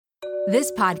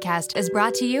This podcast is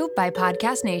brought to you by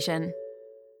Podcast Nation.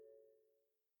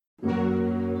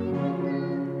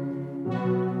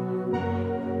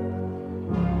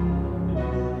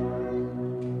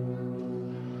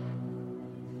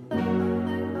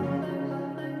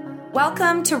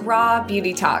 Welcome to Raw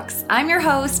Beauty Talks. I'm your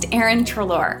host, Erin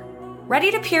Treloar. Ready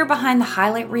to peer behind the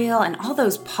highlight reel and all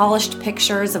those polished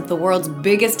pictures of the world's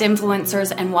biggest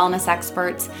influencers and wellness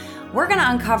experts? We're going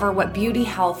to uncover what beauty,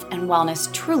 health, and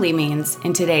wellness truly means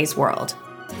in today's world.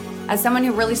 As someone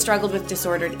who really struggled with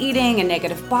disordered eating and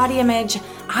negative body image,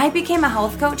 I became a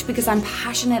health coach because I'm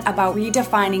passionate about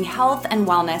redefining health and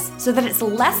wellness so that it's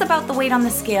less about the weight on the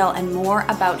scale and more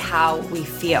about how we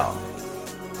feel.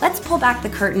 Let's pull back the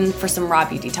curtain for some raw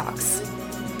beauty talks.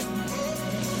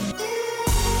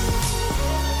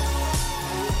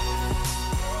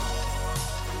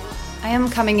 I am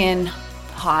coming in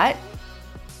hot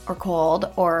or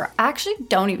cold, or I actually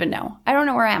don't even know. I don't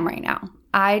know where I am right now.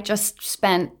 I just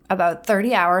spent about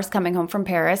 30 hours coming home from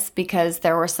Paris because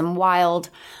there were some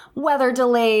wild weather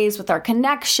delays with our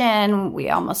connection. We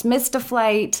almost missed a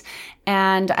flight,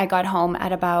 and I got home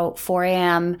at about 4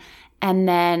 a.m., and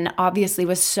then obviously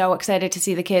was so excited to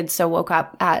see the kids, so woke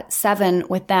up at 7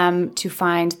 with them to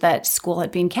find that school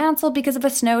had been canceled because of a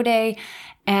snow day,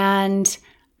 and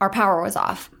our power was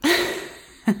off.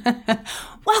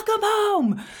 Welcome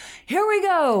home! Here we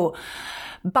go!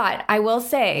 But I will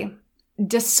say,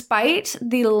 despite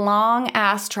the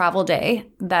long-ass travel day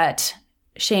that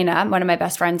Shayna, one of my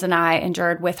best friends, and I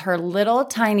endured with her little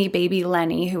tiny baby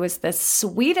Lenny, who was the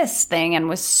sweetest thing and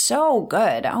was so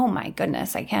good. Oh my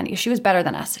goodness, she was better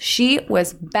than us. She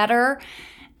was better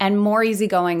and more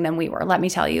easygoing than we were, let me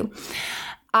tell you.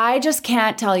 I just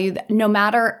can't tell you that no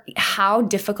matter how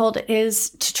difficult it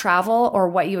is to travel or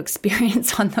what you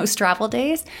experience on those travel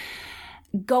days,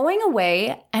 going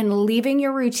away and leaving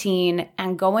your routine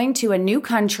and going to a new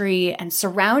country and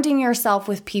surrounding yourself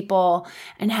with people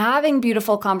and having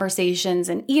beautiful conversations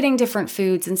and eating different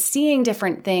foods and seeing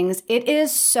different things, it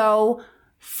is so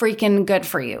freaking good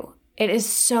for you. It is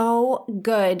so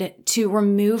good to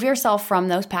remove yourself from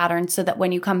those patterns so that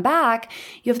when you come back,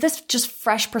 you have this just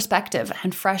fresh perspective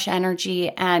and fresh energy,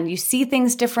 and you see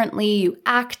things differently, you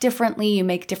act differently, you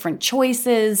make different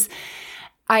choices.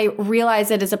 I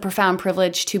realize it is a profound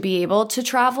privilege to be able to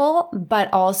travel,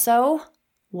 but also,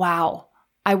 wow,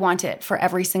 I want it for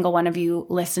every single one of you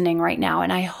listening right now.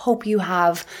 And I hope you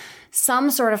have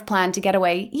some sort of plan to get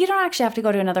away. You don't actually have to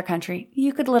go to another country.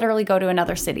 You could literally go to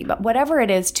another city, but whatever it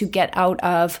is, to get out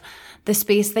of the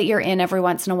space that you're in every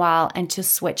once in a while and to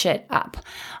switch it up.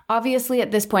 Obviously,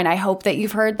 at this point, I hope that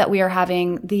you've heard that we are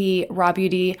having the Raw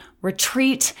Beauty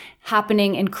Retreat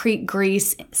happening in Crete,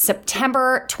 Greece,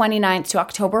 September 29th to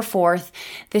October 4th.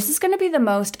 This is going to be the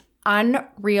most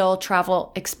unreal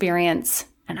travel experience,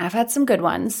 and I've had some good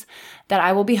ones, that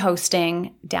I will be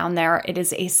hosting down there. It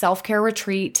is a self-care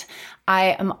retreat.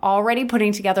 I am already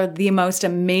putting together the most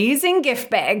amazing gift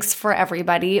bags for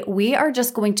everybody. We are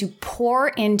just going to pour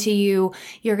into you.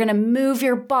 You're going to move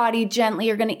your body gently.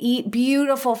 You're going to eat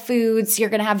beautiful foods. You're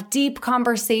going to have deep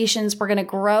conversations. We're going to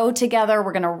grow together.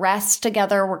 We're going to rest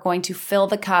together. We're going to fill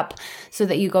the cup so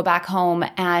that you go back home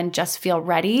and just feel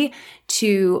ready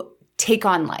to take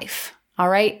on life. All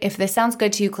right. If this sounds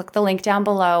good to you, click the link down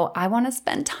below. I want to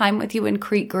spend time with you in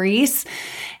Crete, Greece.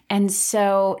 And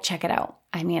so check it out.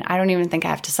 I mean, I don't even think I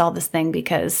have to sell this thing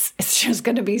because it's just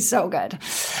going to be so good.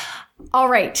 All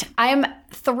right. I'm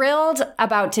thrilled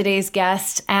about today's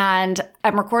guest, and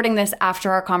I'm recording this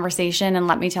after our conversation. And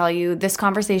let me tell you, this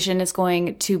conversation is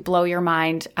going to blow your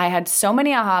mind. I had so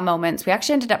many aha moments. We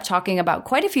actually ended up talking about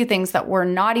quite a few things that were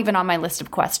not even on my list of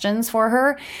questions for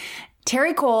her.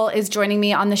 Terri Cole is joining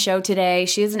me on the show today.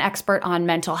 She is an expert on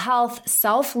mental health,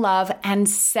 self-love, and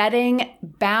setting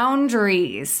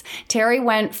boundaries. Terri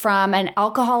went from an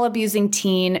alcohol-abusing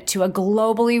teen to a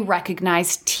globally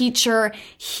recognized teacher,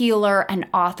 healer, and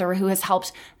author who has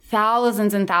helped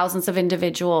thousands and thousands of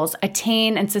individuals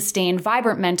attain and sustain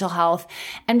vibrant mental health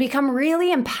and become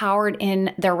really empowered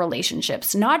in their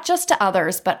relationships, not just to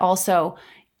others, but also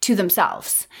to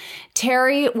themselves.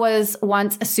 Terri was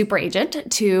once a super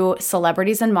agent to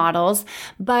celebrities and models,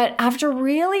 but after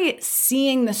really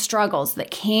seeing the struggles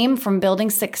that came from building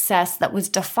success that was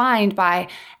defined by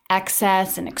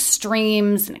excess and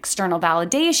extremes and external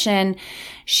validation,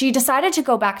 she decided to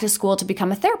go back to school to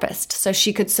become a therapist so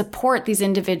she could support these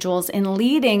individuals in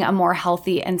leading a more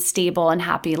healthy and stable and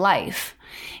happy life.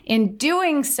 In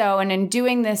doing so, and in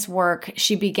doing this work,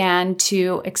 she began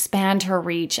to expand her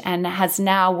reach and has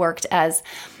now worked as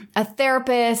a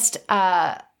therapist,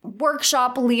 a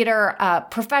workshop leader, a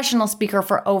professional speaker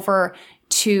for over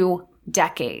 2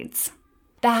 decades.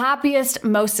 The happiest,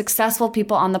 most successful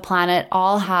people on the planet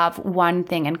all have one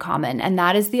thing in common, and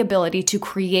that is the ability to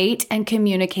create and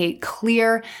communicate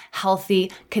clear,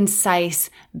 healthy,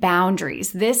 concise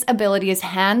boundaries. This ability is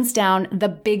hands down the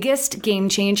biggest game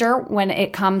changer when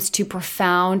it comes to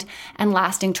profound and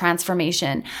lasting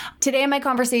transformation. Today in my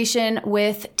conversation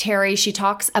with Terri, she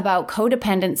talks about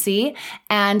codependency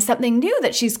and something new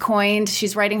that she's coined.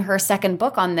 She's writing her second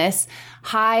book on this,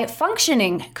 high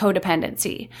functioning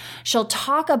codependency. She'll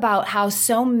talk about how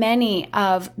so many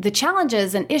of the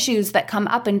challenges and issues that come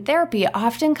up in therapy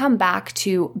often come back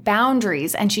to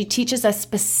boundaries. And she teaches us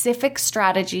specific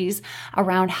strategies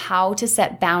around how to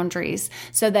set boundaries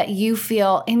so that you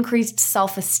feel increased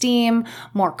self-esteem,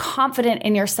 more confident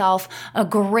in yourself, a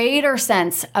greater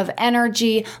sense of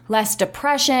energy, less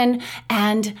depression,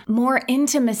 and more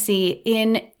intimacy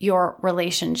in your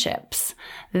relationships.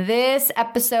 This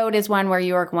episode is one where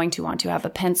you are going to want to have a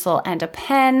pencil and a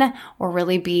pen or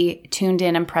really be tuned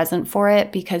in and present for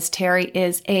it because Terri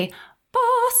is a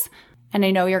boss. And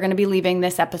I know you're going to be leaving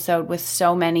this episode with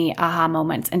so many aha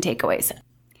moments and takeaways.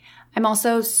 I'm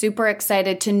also super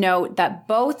excited to note that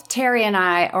both Terri and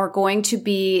I are going to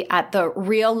be at the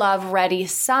Real Love Ready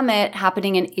Summit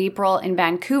happening in April in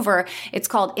Vancouver. It's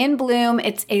called In Bloom.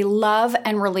 It's a love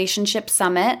and relationship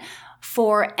summit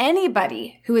for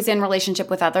anybody who is in relationship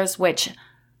with others, which,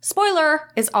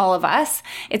 spoiler, is all of us.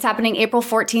 It's happening April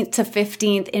 14th to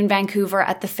 15th in Vancouver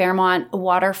at the Fairmont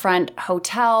Waterfront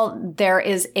Hotel. There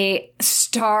is a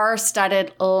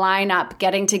star-studded lineup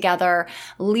getting together,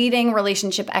 leading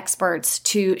relationship experts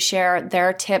to share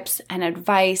their tips and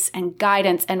advice and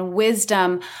guidance and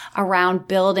wisdom around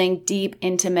building deep,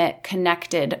 intimate,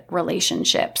 connected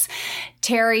relationships.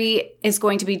 Terri is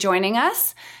going to be joining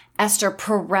us. Esther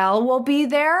Perel will be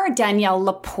there. Danielle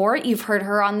Laporte, you've heard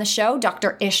her on the show.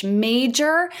 Dr. Ish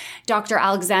Major, Dr.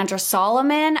 Alexandra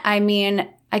Solomon. I mean,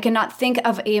 I cannot think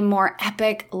of a more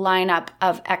epic lineup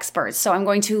of experts. So I'm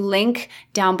going to link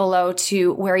down below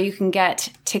to where you can get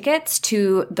tickets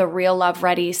to the Real Love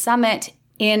Ready Summit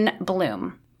in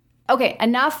Bloom. Okay,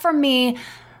 enough from me.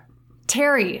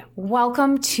 Terri,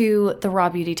 welcome to the Raw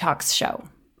Beauty Talks show.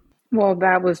 Well,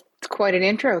 that was quite an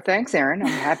intro. Thanks, Erin. I'm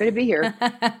happy to be here.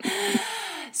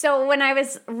 So when I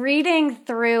was reading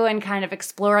through and kind of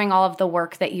exploring all of the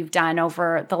work that you've done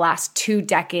over the last 2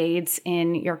 decades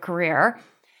in your career,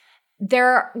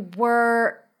 there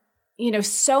were,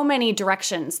 so many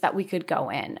directions that we could go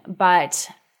in, but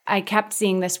I kept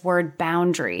seeing this word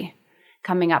boundary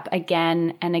coming up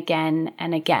again and again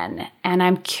and again. And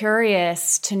I'm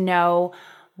curious to know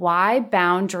why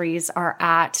boundaries are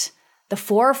at the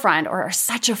forefront or are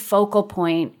such a focal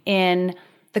point in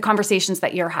the conversations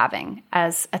that you're having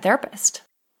as a therapist.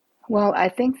 Well, I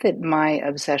think that my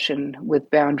obsession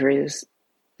with boundaries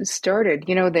started,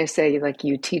 they say like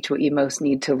you teach what you most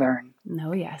need to learn.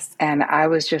 Oh, yes. And I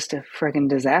was just a friggin'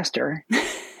 disaster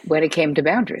when it came to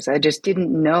boundaries. I just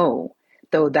didn't know,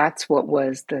 though that's what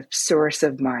was the source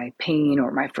of my pain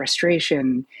or my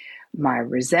frustration, my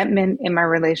resentment in my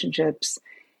relationships.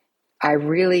 I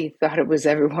really thought it was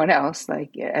everyone else.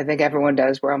 Like, I think everyone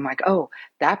does, where I'm like, oh,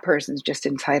 that person's just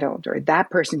entitled, or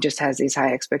that person just has these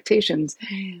high expectations.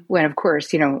 When, of course,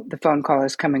 the phone call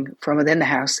is coming from within the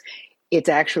house. It's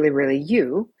actually really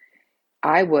you.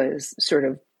 I was sort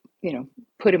of,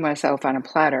 putting myself on a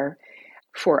platter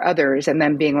for others and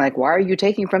then being like, why are you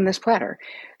taking from this platter?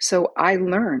 So I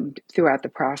learned throughout the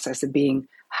process of being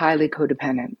highly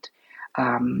codependent.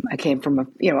 I came from an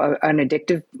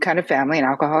addictive kind of family, an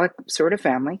alcoholic sort of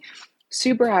family,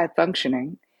 super high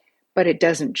functioning, but it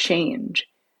doesn't change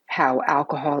how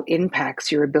alcohol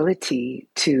impacts your ability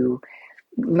to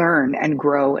learn and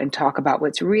grow and talk about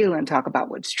what's real and talk about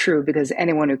what's true, because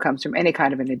anyone who comes from any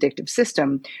kind of an addictive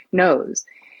system knows,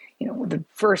 the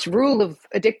first rule of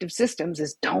addictive systems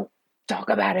is don't talk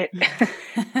about it.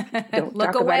 Don't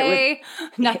look away.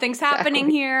 Nothing's happening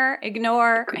here.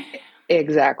 Ignore.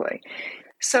 Exactly.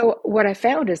 So what I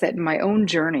found is that in my own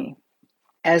journey,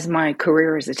 as my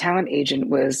career as a talent agent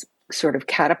was sort of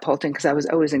catapulting, because I was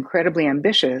always incredibly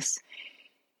ambitious,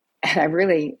 and I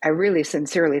really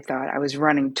sincerely thought I was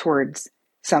running towards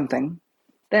something.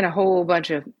 Then a whole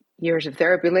bunch of years of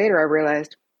therapy later, I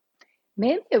realized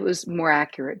maybe it was more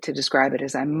accurate to describe it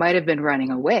as I might have been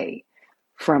running away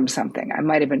from something. I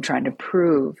might have been trying to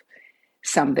prove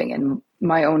something in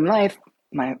my own life.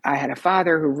 I had a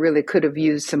father who really could have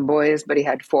used some boys, but he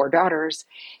had 4 daughters.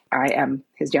 I am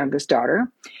his youngest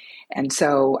daughter. And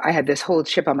so I had this whole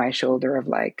chip on my shoulder of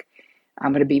like,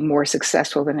 I'm going to be more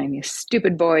successful than any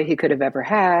stupid boy he could have ever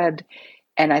had.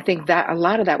 And I think that a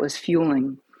lot of that was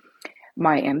fueling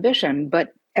my ambition.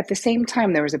 But at the same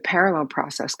time, there was a parallel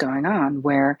process going on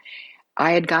where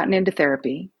I had gotten into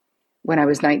therapy when I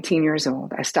was 19 years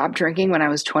old. I stopped drinking when I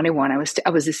was 21.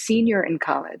 I was a senior in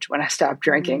college when I stopped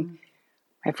drinking.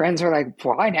 My friends are like,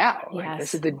 why now? Yes. Like,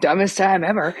 this is the dumbest time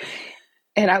ever.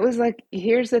 And I was like,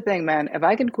 here's the thing, man. If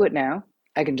I can quit now,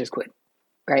 I can just quit,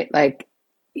 right? Like,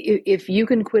 if you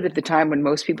can quit at the time when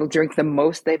most people drink the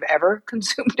most they've ever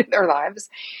consumed in their lives.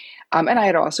 And I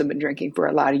had also been drinking for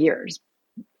a lot of years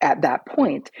at that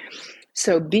point.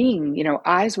 So being,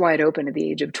 eyes wide open at the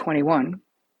age of 21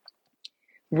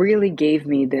 really gave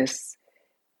me this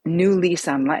new lease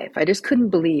on life. I just couldn't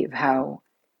believe how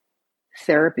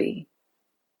therapy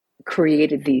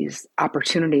created these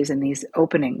opportunities and these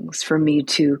openings for me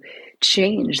to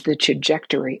change the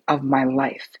trajectory of my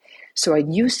life. So I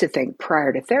used to think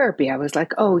prior to therapy, I was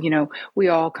like, oh, we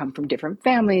all come from different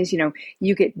families.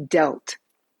 You get dealt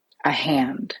a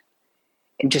hand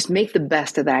and just make the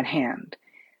best of that hand.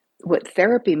 What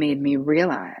therapy made me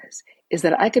realize is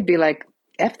that I could be like,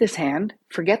 F this hand,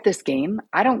 forget this game.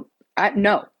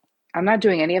 No, I'm not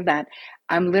doing any of that.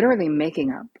 I'm literally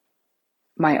making up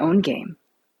my own game,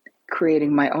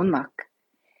 creating my own luck.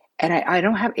 And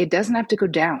it doesn't have to go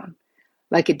down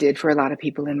like it did for a lot of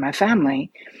people in my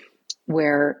family,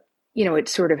 where, it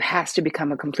sort of has to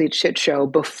become a complete shit show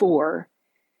before,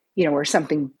 or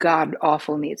something god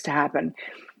awful needs to happen.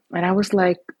 And I was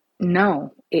like,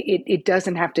 no, it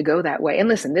doesn't have to go that way. And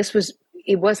listen,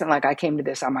 it wasn't like I came to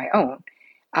this on my own.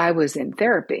 I was in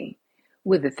therapy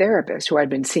with a therapist who I'd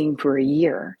been seeing for a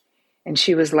year. And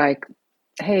she was like,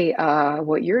 hey,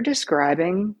 what you're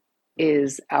describing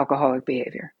is alcoholic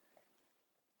behavior.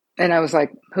 And I was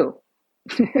like, who?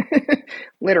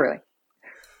 Literally.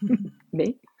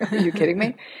 Me? Are you kidding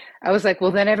me? I was like,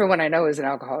 well, then everyone I know is an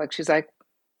alcoholic. She's like,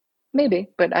 maybe,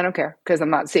 but I don't care because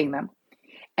I'm not seeing them.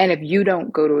 And if you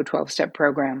don't go to a 12-step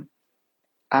program,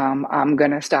 I'm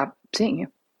going to stop seeing you.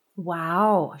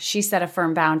 Wow. She set a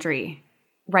firm boundary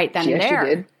right then and there.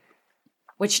 She did.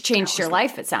 Which changed your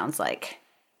life, it sounds like.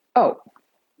 Oh,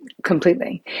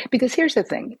 completely. Because here's the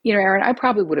thing, Erin, I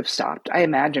probably would have stopped, I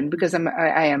imagine, because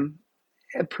I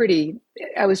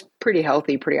was pretty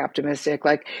healthy, pretty optimistic.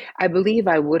 Like, I believe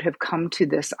I would have come to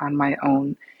this on my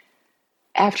own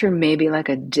after maybe like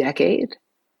a decade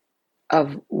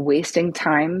of wasting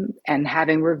time and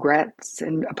having regrets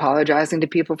and apologizing to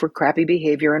people for crappy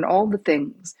behavior and all the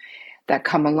things that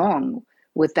come along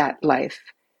with that life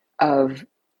of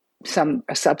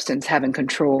a substance having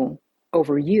control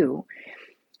over you.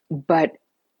 But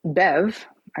Bev,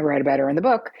 I write about her in the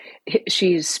book,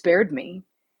 she spared me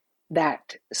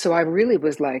that. So I really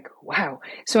was like, wow.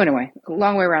 So anyway, a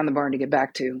long way around the barn to get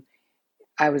back to,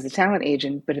 I was a talent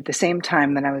agent, but at the same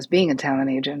time that I was being a talent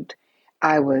agent,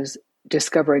 I was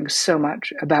discovering so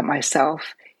much about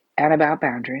myself and about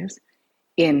boundaries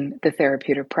in the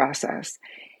therapeutic process.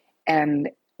 And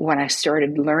when I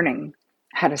started learning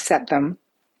how to set them,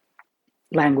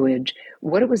 language,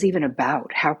 what it was even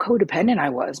about, how codependent I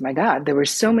was, my God, there were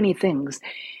so many things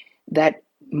that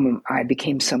I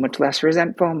became so much less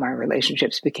resentful. My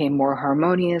relationships became more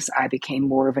harmonious. I became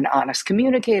more of an honest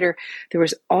communicator. There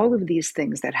was all of these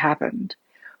things that happened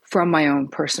from my own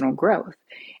personal growth.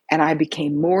 And I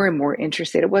became more and more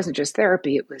interested. It wasn't just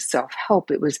therapy. It was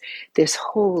self-help. It was this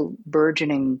whole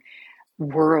burgeoning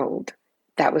world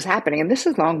that was happening. And this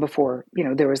is long before,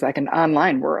 there was like an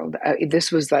online world.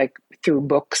 This was like through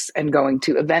books and going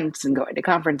to events and going to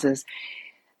conferences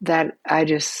that I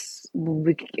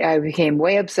became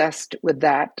way obsessed with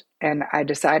that. And I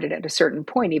decided at a certain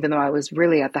point, even though I was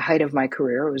really at the height of my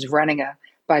career, I was running a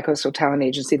bicoastal talent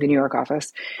agency, the New York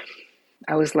office.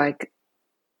 I was like,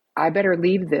 I better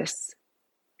leave this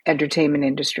entertainment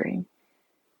industry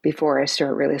before I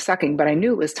start really sucking. But I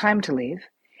knew it was time to leave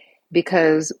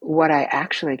because what I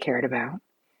actually cared about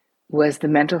was the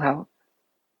mental health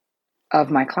of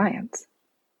my clients.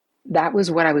 That was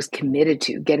what I was committed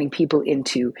to, getting people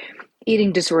into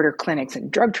eating disorder clinics and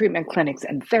drug treatment clinics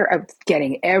and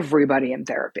getting everybody in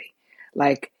therapy.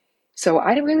 So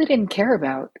I really didn't care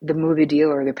about the movie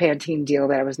deal or the Pantene deal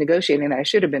that I was negotiating that I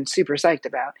should have been super psyched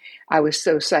about. I was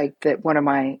so psyched that one of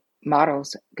my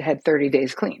models had 30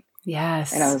 days clean.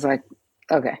 Yes. And I was like,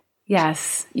 okay.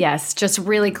 Yes. Yes. Just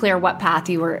really clear what path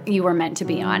you were meant to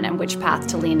be on and which path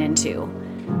to lean into.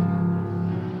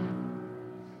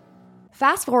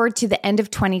 Fast forward to the end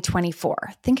of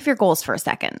 2024. Think of your goals for a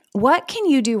second. What can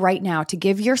you do right now to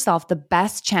give yourself the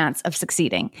best chance of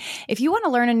succeeding? If you want to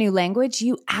learn a new language,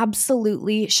 you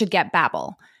absolutely should get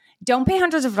Babbel. Don't pay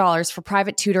hundreds of dollars for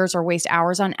private tutors or waste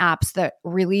hours on apps that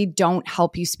really don't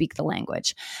help you speak the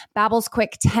language. Babbel's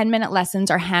quick 10-minute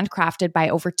lessons are handcrafted by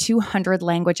over 200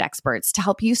 language experts to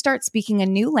help you start speaking a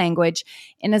new language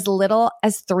in as little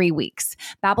as 3 weeks.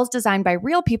 Babbel's designed by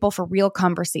real people for real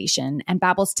conversation, and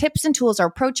Babbel's tips and tools are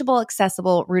approachable,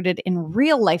 accessible, rooted in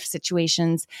real-life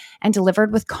situations, and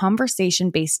delivered with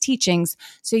conversation-based teachings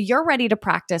so you're ready to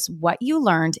practice what you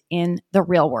learned in the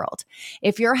real world.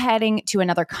 If you're heading to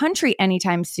another country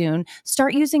anytime soon,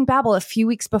 start using Babbel a few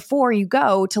weeks before you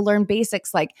go to learn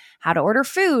basics like how to order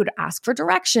food, ask for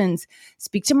directions,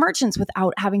 speak to merchants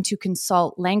without having to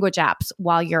consult language apps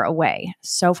while you're away.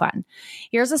 So fun.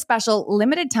 Here's a special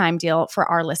limited time deal for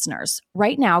our listeners.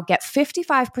 Right now, get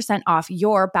 55% off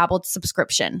your Babbel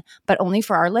subscription, but only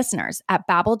for our listeners at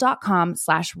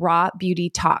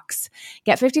babbel.com/rawbeautytalks.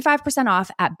 Get 55%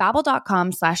 off at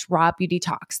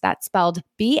babbel.com/rawbeautytalks. That's spelled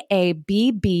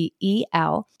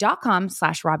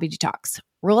BABBEL.com/rawbeautytalks.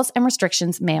 Rules and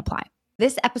restrictions may apply.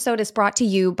 This episode is brought to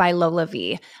you by Lola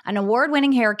V, an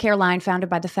award-winning hair care line founded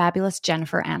by the fabulous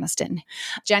Jennifer Aniston.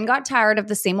 Jen got tired of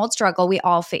the same old struggle we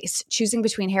all face, choosing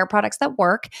between hair products that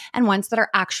work and ones that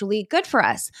are actually good for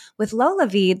us. With Lola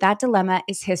V, that dilemma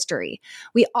is history.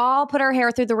 We all put our hair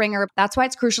through the ringer. That's why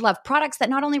it's crucial to have products that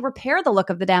not only repair the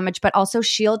look of the damage, but also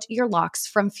shield your locks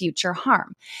from future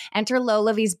harm. Enter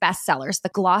Lola V's bestsellers, the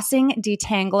Glossing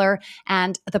Detangler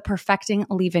and the Perfecting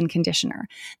Leave-In Conditioner.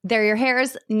 They're your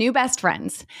hair's new best friends.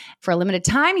 For a limited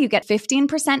time, you get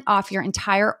 15% off your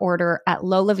entire order at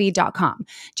lolav.com.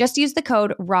 Just use the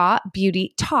code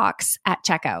RAWBEAUTYTALKS at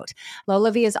checkout.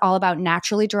 Lola V is all about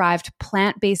naturally derived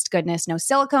plant-based goodness, no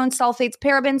silicones, sulfates,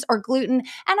 parabens, or gluten,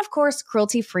 and of course,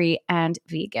 cruelty-free and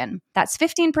vegan. That's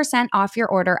 15% off your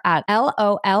order at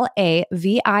LOLAVIE.com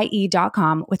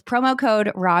with promo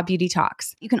code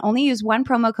RAWBEAUTYTALKS. You can only use one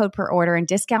promo code per order and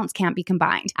discounts can't be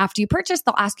combined. After you purchase,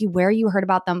 they'll ask you where you heard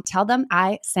about them. Tell them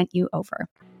I sent you over.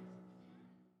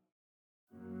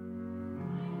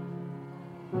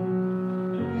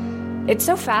 It's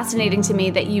so fascinating to me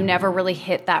that you never really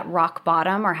hit that rock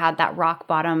bottom or had that rock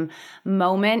bottom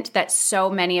moment that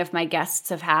so many of my guests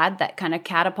have had that kind of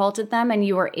catapulted them. And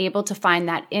you were able to find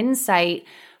that insight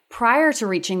prior to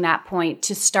reaching that point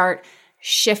to start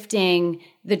shifting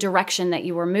the direction that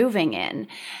you were moving in.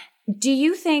 Do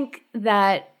you think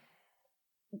that,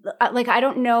 like, I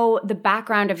don't know the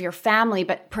background of your family,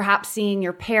 but perhaps seeing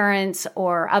your parents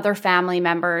or other family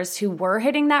members who were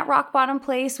hitting that rock bottom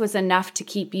place was enough to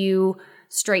keep you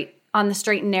on the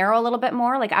straight and narrow a little bit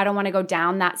more? Like, I don't want to go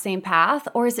down that same path.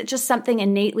 Or is it just something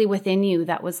innately within you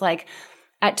that was like,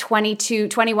 at 22,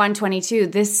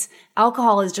 this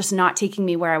alcohol is just not taking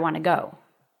me where I want to go?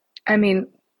 I mean,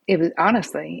 it was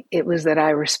that I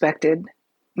respected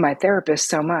my therapist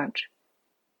so much.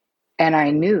 And I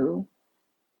knew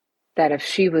that if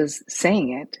she was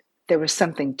saying it, there was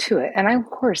something to it. And of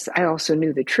course, I also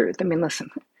knew the truth. I mean, listen,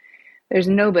 there's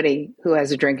nobody who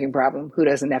has a drinking problem who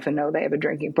doesn't effing know they have a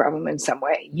drinking problem in some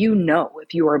way. You know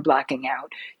if you are blacking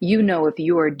out. You know if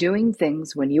you are doing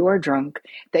things when you are drunk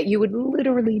that you would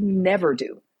literally never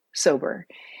do sober.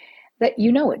 That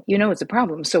you know it. You know it's a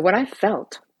problem. So what I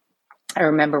felt, I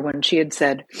remember when she had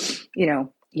said, you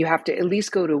have to at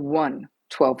least go to one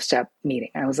 12-step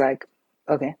meeting. I was like,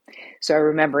 okay. So I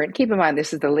remember it. Keep in mind,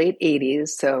 this is the late 80s.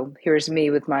 So here's me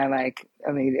with my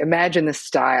imagine the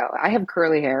style. I have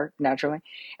curly hair naturally.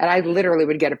 And I literally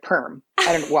would get a perm.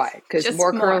 I don't know why. Because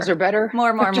more curls are better.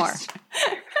 More.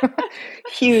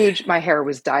 Huge. My hair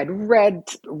was dyed red,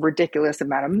 ridiculous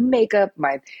amount of makeup,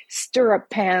 my stirrup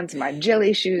pants, my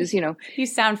jelly shoes, You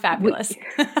sound fabulous.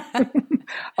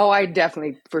 Oh, I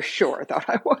definitely for sure thought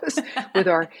I was.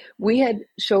 We had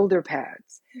shoulder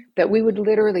pads that we would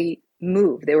literally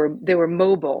move. They were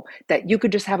mobile, that you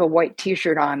could just have a white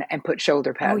t-shirt on and put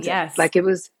shoulder pads. Oh, yes. Like it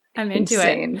was I'm into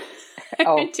insane.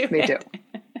 It. Me too.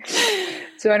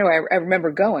 So anyway, I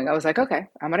remember going, I was like, okay,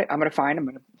 I'm going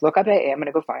to look up AA, I'm going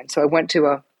to go find. So I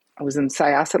was in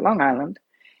Syosset, Long Island,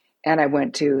 and I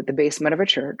went to the basement of a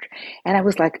church, and I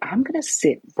was like, I'm going to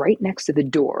sit right next to the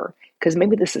door because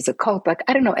maybe this is a cult. Like,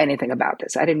 I don't know anything about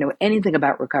this. I didn't know anything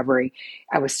about recovery.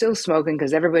 I was still smoking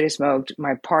because everybody smoked,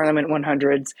 my Parliament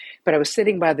 100s, but I was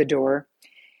sitting by the door,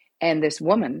 and this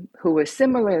woman who was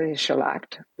similarly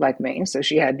shellacked like me, so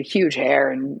she had huge hair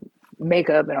and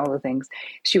makeup and all the things.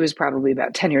 She was probably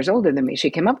about 10 years older than me. She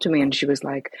came up to me and she was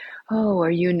like, oh, are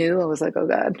you new? I was like, oh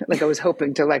God. Like I was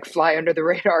hoping to fly under the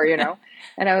radar, And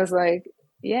I was like,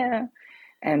 yeah.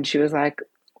 And she was like,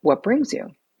 what brings you?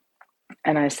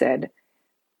 And I said,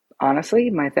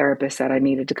 honestly, my therapist said I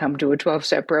needed to come to a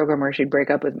 12-step program or she'd break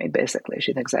up with me, basically.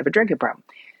 She thinks I have a drinking problem.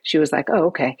 She was like, oh,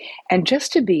 okay. And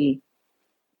just to be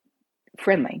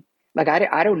friendly. Like,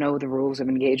 I don't know the rules of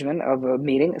engagement of a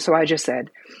meeting. So I just said,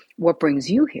 what brings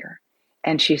you here?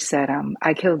 And she said,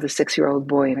 I killed a 6-year-old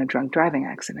boy in a drunk driving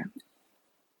accident.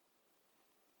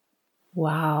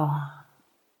 Wow.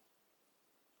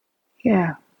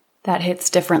 Yeah. That hits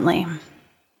differently.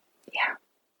 Yeah.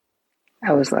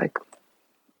 I was like,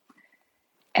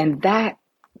 and that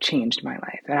changed my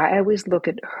life. And I always look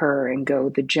at her and go,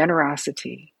 the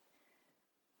generosity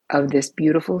of this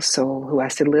beautiful soul who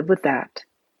has to live with that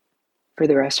for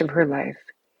the rest of her life.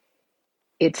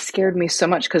 It scared me so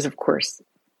much because, of course,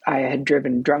 I had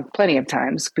driven drunk plenty of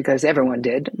times because everyone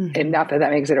did. Mm-hmm. And not that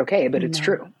that makes it okay, but it's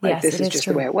true. Like, yes, this is just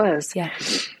true. The way it was. Yeah.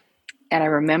 And I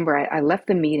remember I left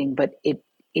the meeting, but it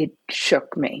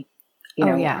shook me,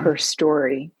 her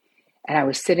story. And I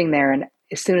was sitting there, and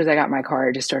as soon as I got in my car,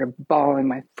 I just started bawling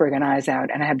my friggin' eyes out.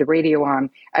 And I had the radio on.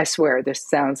 I swear, this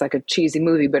sounds like a cheesy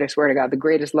movie, but I swear to God, The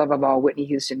Greatest Love of All, Whitney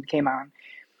Houston, came on,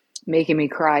 making me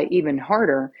cry even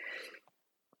harder.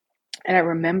 And I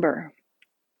remember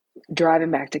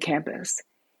driving back to campus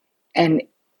and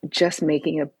just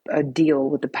making a deal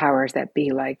with the powers that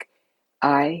be. Like,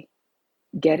 I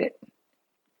get it.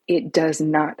 It does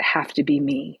not have to be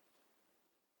me.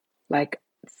 Like,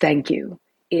 thank you.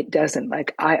 It doesn't.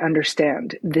 Like, I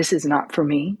understand this is not for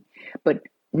me, but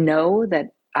know that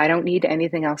I don't need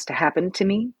anything else to happen to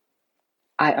me.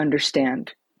 I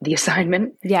understand the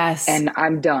assignment. Yes. And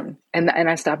I'm done. And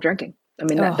I stopped drinking. I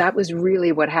mean, that was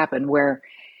really what happened, where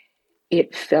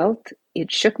it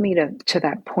shook me to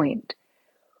that point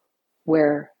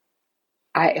where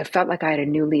I felt like I had a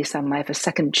new lease on life, a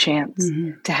second chance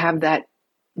to have that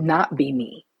not be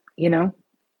me,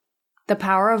 The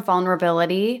power of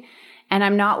vulnerability. And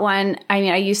I'm not one,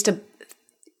 I used to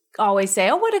always say,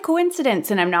 oh, what a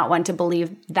coincidence. And I'm not one to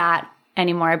believe that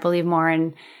anymore. I believe more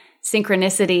in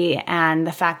synchronicity and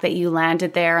the fact that you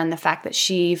landed there and the fact that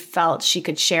she felt she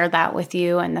could share that with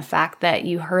you and the fact that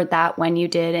you heard that when you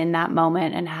did in that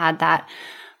moment and had that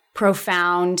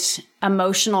profound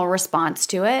emotional response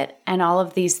to it. And all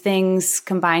of these things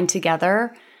combined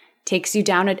together takes you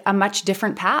down a much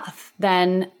different path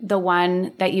than the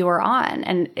one that you were on.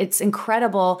 And it's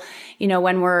incredible,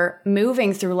 when we're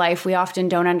moving through life, we often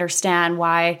don't understand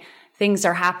why things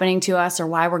are happening to us or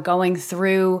why we're going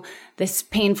through this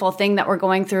painful thing that we're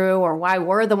going through, or why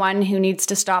we're the one who needs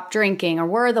to stop drinking, or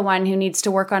we're the one who needs to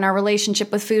work on our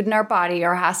relationship with food in our body,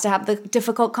 or has to have the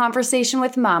difficult conversation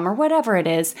with mom, or whatever it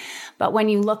is. But when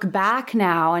you look back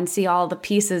now and see all the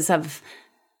pieces of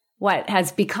what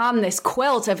has become this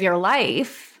quilt of your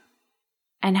life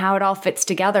and how it all fits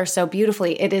together so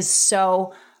beautifully, it is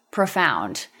so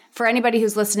profound. For anybody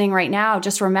who's listening right now,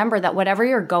 just remember that whatever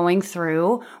you're going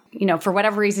through, for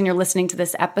whatever reason you're listening to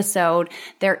this episode,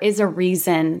 there is a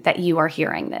reason that you are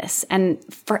hearing this. And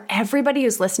for everybody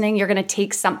who's listening, you're going to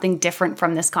take something different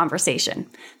from this conversation.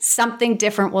 Something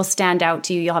different will stand out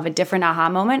to you. You'll have a different aha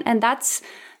moment. And that's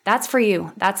for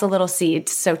you. That's a little seed.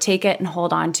 So take it and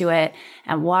hold on to it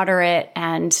and water it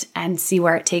and see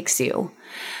where it takes you.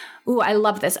 Ooh, I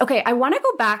love this. Okay, I want to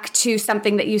go back to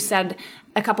something that you said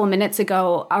a couple minutes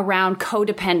ago around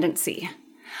codependency.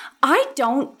 I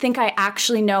don't think I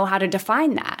actually know how to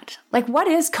define that. Like, what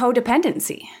is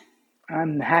codependency?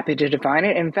 I'm happy to define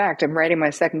it. In fact, I'm writing my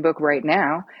second book right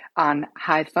now on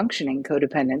high-functioning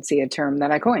codependency, a term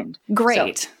that I coined.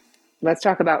 Great. So, let's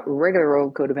talk about regular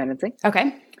old codependency.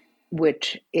 Okay.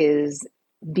 Which is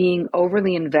being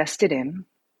overly invested in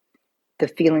the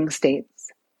feeling states,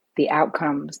 the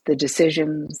outcomes, the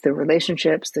decisions, the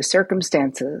relationships, the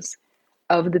circumstances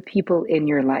of the people in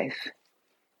your life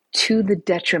to the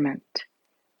detriment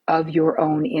of your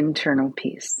own internal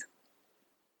peace.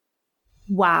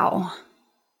 Wow.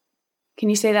 Can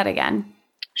you say that again?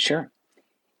 Sure.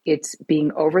 It's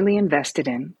being overly invested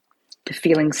in the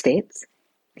feeling states,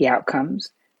 the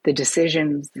outcomes, the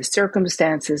decisions, the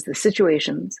circumstances, the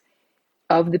situations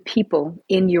of the people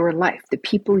in your life, the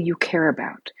people you care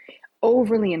about,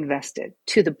 overly invested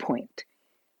to the point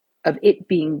of it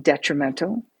being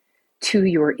detrimental to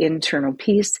your internal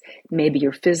peace, maybe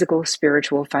your physical,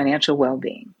 spiritual, financial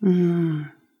well-being.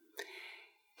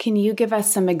 Can you give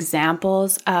us some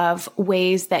examples of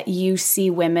ways that you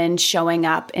see women showing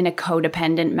up in a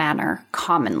codependent manner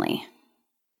commonly?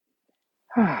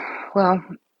 Well,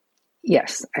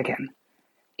 yes, I can.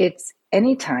 It's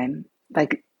anytime,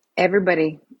 like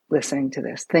everybody listening to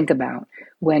this, think about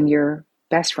when your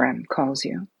best friend calls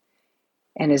you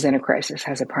and is in a crisis,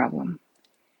 has a problem.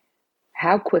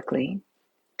 How quickly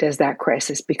does that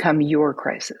crisis become your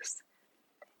crisis?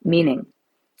 Meaning,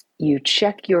 you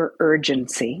check your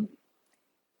urgency.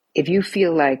 If you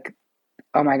feel like,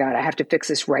 oh my God, I have to fix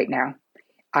this right now,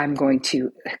 I'm going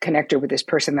to connect her with this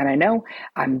person that I know.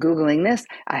 I'm Googling this.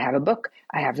 I have a book.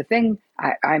 I have the thing.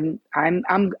 I'm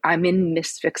in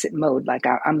Miss Fix-It mode. Like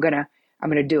I'm gonna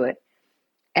do it.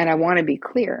 And I want to be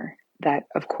clear that,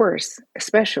 of course,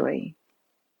 especially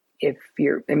if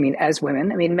you're, as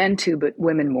women, men too, but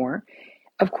women more,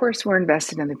 of course, we're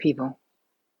invested in the people,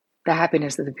 the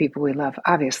happiness of the people we love,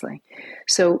 obviously.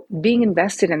 So being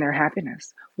invested in their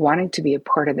happiness, wanting to be a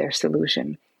part of their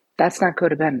solution, that's not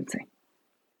codependency.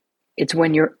 It's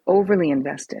when you're overly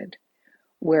invested,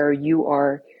 where you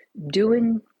are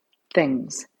doing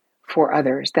things for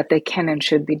others that they can and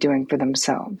should be doing for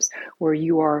themselves, where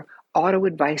you are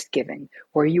auto-advice giving,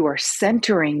 where you are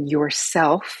centering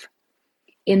yourself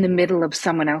in the middle of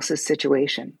someone else's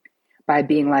situation by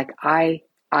being like, I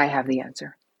have the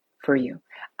answer for you.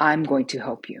 I'm going to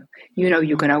help you.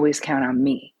 You can always count on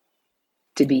me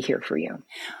to be here for you.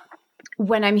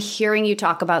 When I'm hearing you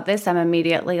talk about this, I'm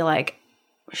immediately like,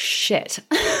 shit.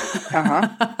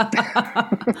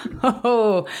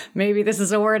 Oh, maybe this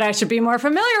is a word I should be more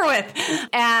familiar with.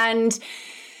 And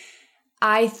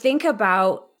I think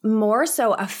about more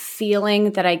so a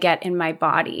feeling that I get in my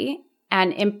body.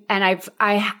 And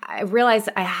I realize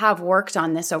I have worked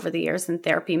on this over the years in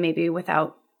therapy, maybe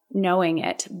without knowing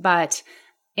it, but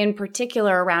in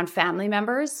particular around family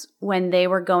members when they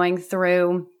were going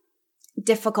through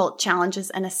difficult challenges,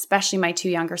 and especially my two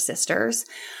younger sisters,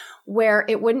 where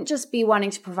it wouldn't just be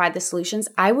wanting to provide the solutions.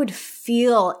 I would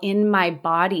feel in my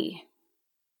body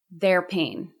their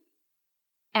pain.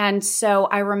 And so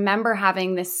I remember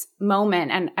having this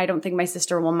moment, and I don't think my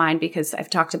sister will mind because I've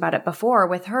talked about it before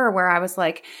with her, where I was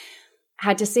like,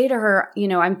 had to say to her,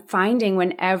 I'm finding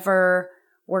whenever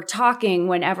we're talking,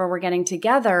 whenever we're getting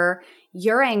together,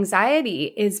 your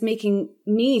anxiety is making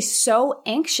me so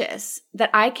anxious that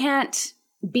I can't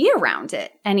be around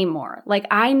it anymore. Like,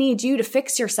 I need you to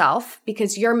fix yourself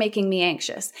because you're making me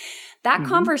anxious. That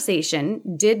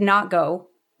conversation did not go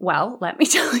well, let me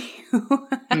tell you,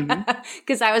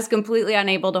 because I was completely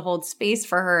unable to hold space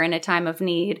for her in a time of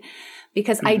need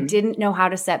because I didn't know how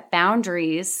to set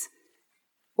boundaries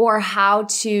or how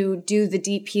to do the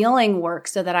deep healing work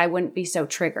so that I wouldn't be so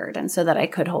triggered and so that I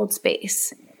could hold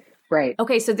space. Right.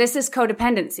 Okay, so this is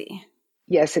codependency.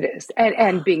 Yes, it is.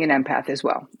 And being an empath as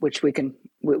well, which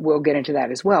we'll get into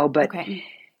that as well. But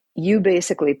you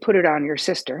basically put it on your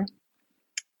sister,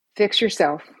 fix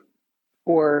yourself,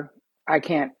 or I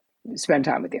can't spend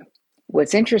time with you.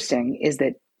 What's interesting is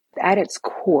that at its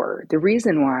core, the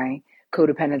reason why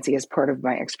codependency is part of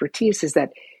my expertise is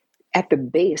that at the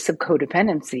base of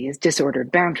codependency is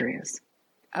disordered boundaries.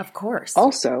 Of course.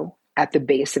 Also, at the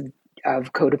base of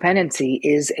codependency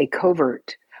is a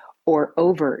covert or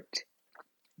overt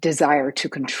desire to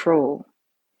control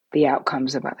the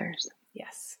outcomes of others.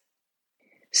 Yes.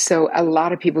 So a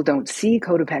lot of people don't see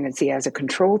codependency as a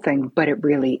control thing, but it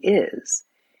really is.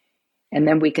 And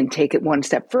then we can take it one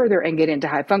step further and get into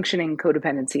high functioning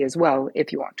codependency as well,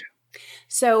 if you want to.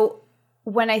 So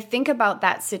when I think about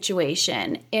that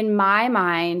situation, in my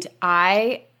mind,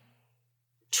 I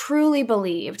truly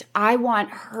believed I want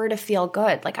her to feel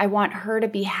good. Like, I want her to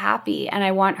be happy and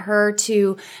I want her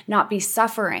to not be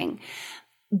suffering.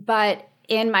 But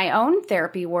in my own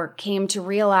therapy work came to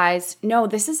realize, no,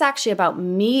 this is actually about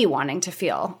me wanting to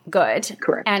feel good.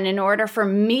 Correct. And in order for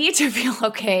me to feel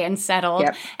okay and settled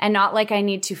and not like I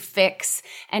need to fix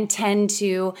and tend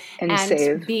to and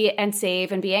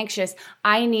save and be anxious,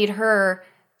 I need her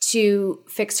to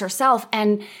fix herself.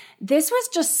 And this was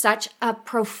just such a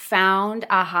profound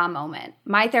aha moment.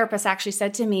 My therapist actually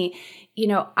said to me,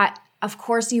 of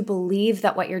course you believe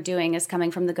that what you're doing is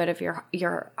coming from the good of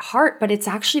your heart, but it's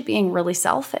actually being really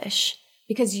selfish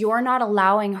because you're not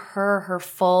allowing her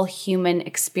full human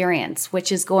experience,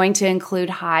 which is going to include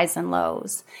highs and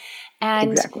lows.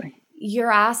 And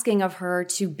you're asking of her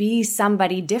to be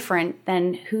somebody different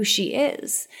than who she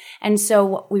is. And so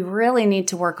what we really need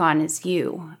to work on is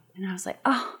you. And I was like,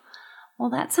 oh, well,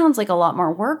 that sounds like a lot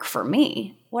more work for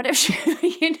me. What if she,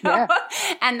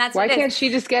 and that's why can't she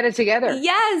just get it together?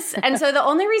 Yes. And so the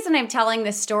only reason I'm telling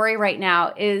this story right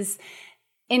now is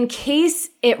in case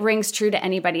it rings true to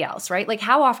anybody else, right? Like,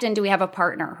 how often do we have a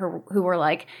partner who we're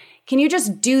like, can you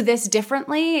just do this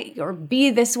differently or be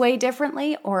this way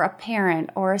differently, or a parent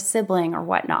or a sibling or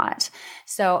whatnot?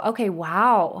 So, okay,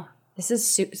 wow. This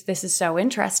is so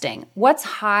interesting. What's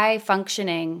high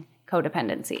functioning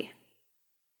codependency?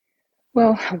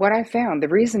 Well, what I found, the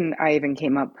reason I even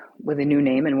came up with a new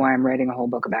name and why I'm writing a whole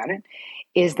book about it,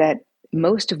 is that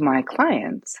most of my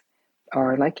clients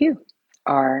are like you,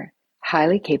 are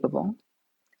highly capable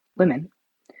women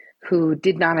who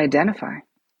did not identify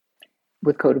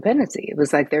with codependency. It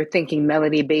was like they're thinking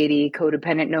Melody Beatty,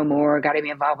 codependent no more, got to be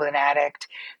involved with an addict,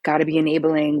 got to be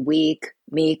enabling, weak,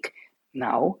 meek.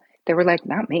 No, they were like,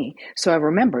 not me. So I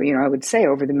remember, I would say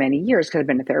over the many years, because I've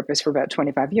been a therapist for about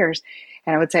 25 years,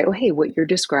 and I would say, oh, hey, what you're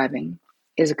describing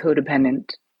is a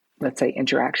codependent, let's say,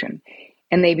 interaction.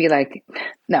 And they'd be like,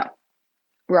 no,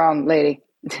 wrong, lady.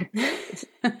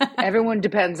 Everyone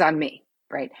depends on me,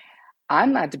 right?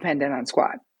 I'm not dependent on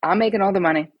squat. I'm making all the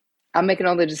money. I'm making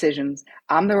all the decisions.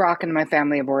 I'm the rock in my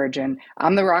family of origin.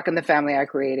 I'm the rock in the family I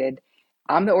created.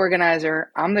 I'm the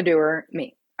organizer. I'm the doer.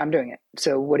 Me. I'm doing it.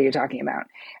 So what are you talking about?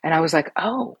 And I was like,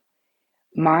 oh,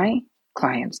 my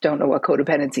clients don't know what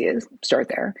codependency is. Start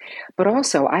there. But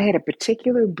also I had a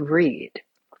particular breed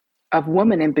of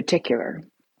women in particular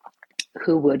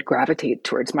who would gravitate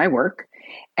towards my work.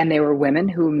 And they were women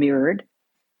who mirrored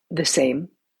the same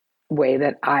way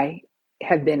that I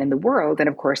have been in the world. And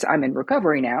of course, I'm in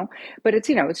recovery now, but it's,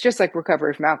 it's just like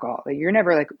recovery from alcohol. You're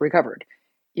never like recovered.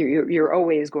 You're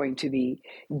always going to be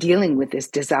dealing with this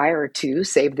desire to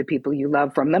save the people you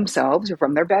love from themselves or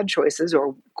from their bad choices,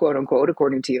 or quote unquote,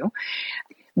 according to you.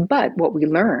 But what we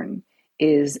learn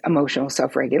is emotional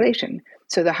self-regulation.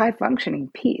 So the high functioning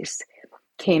piece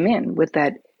came in with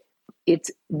that.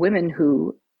 It's women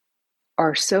who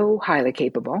are so highly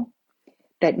capable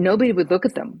that nobody would look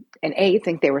at them and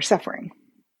think they were suffering,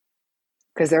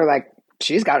 because they're like,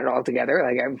 she's got it all together.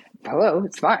 Like, hello,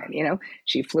 it's fine.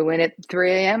 She flew in at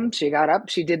 3 a.m. She got up,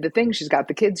 she did the thing. She's got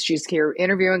the kids. She's here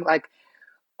interviewing, like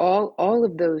all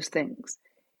of those things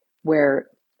where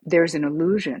there's an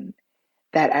illusion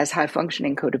that as high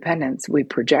functioning codependents, we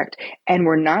project, and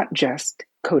we're not just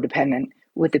codependent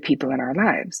with the people in our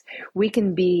lives. We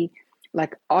can be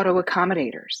like auto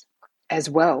accommodators as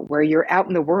well, where you're out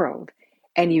in the world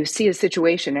and you see a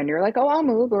situation and you're like, oh, I'll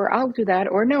move, or I'll do that.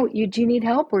 Or no, do you need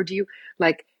help? Or do you,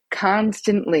 like,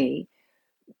 constantly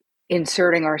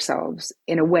inserting ourselves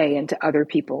in a way into other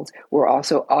people's? We're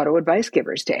also auto advice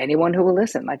givers to anyone who will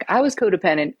listen. Like, I was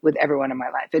codependent with everyone in my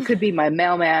life. It could be my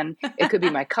mailman. It could be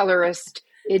my colorist.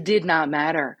 It did not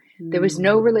matter. There was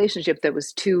no relationship that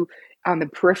was too on the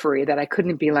periphery that I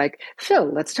couldn't be like,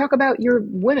 Phil, let's talk about your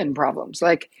women problems.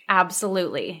 Like,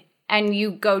 absolutely. And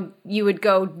you would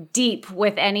go deep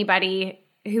with anybody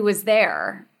who was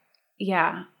there.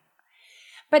 Yeah.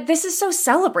 But this is so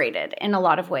celebrated in a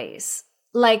lot of ways.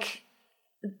 Like,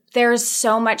 there's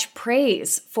so much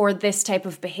praise for this type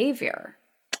of behavior.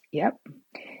 Yep.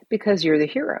 Because you're the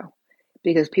hero.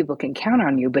 Because people can count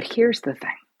on you. But here's the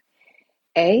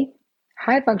thing.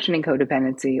 High functioning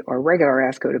codependency or regular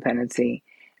ass codependency,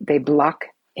 they block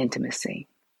intimacy.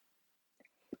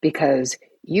 Because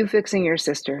you fixing your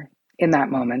sister in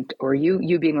that moment, or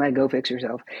you being like, go fix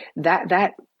yourself,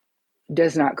 that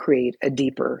does not create a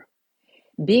deeper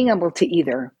being able to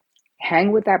either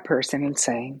hang with that person and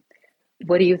say,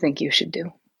 what do you think you should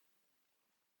do?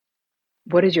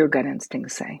 What does your gut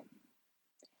instinct say?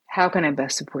 How can I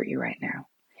best support you right now?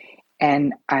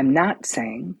 And I'm not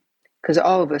saying, because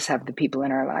all of us have the people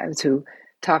in our lives who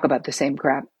talk about the same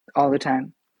crap all the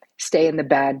time, stay in the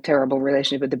bad, terrible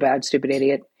relationship with the bad, stupid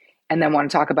idiot, and then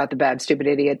want to talk about the bad, stupid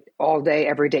idiot all day,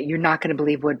 every day. You're not going to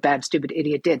believe what bad, stupid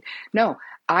idiot did. No,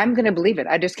 I'm going to believe it.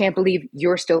 I just can't believe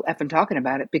you're still effing talking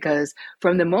about it, because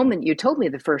from the moment you told me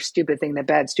the first stupid thing that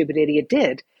bad, stupid idiot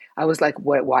did, I was like,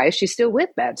 what? Why is she still with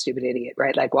bad, stupid idiot,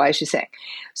 right? Like, why is she saying?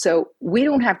 So we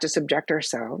don't have to subject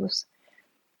ourselves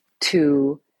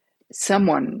to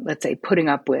someone, let's say, putting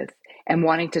up with and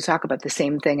wanting to talk about the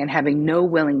same thing and having no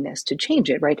willingness to change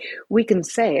it, right? We can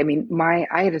say,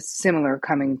 I had a similar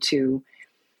coming to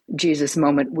Jesus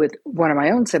moment with one of my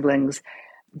own siblings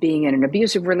being in an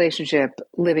abusive relationship,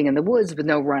 living in the woods with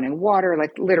no running water,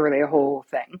 like literally a whole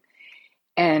thing.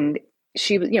 And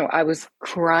she, I was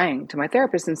crying to my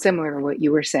therapist, and similar to what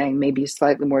you were saying, maybe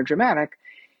slightly more dramatic,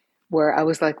 where I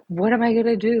was like, what am I going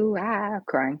to do?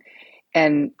 Crying.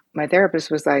 And my therapist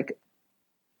was like,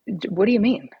 what do you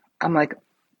mean? I'm like,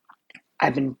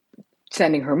 I've been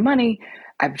sending her money.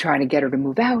 I'm trying to get her to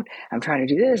move out. I'm trying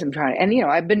to do this. And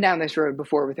I've been down this road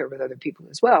before with her, with other people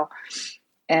as well.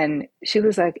 And she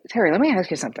was like, Terri, let me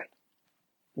ask you something.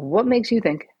 What makes you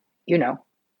think you know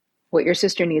what your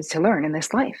sister needs to learn in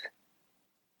this life?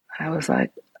 I was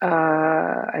like,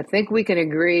 I think we can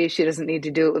agree she doesn't need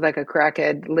to do it with like a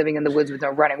crackhead living in the woods with no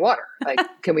running water. Like,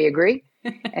 can we agree?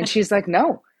 And she's like,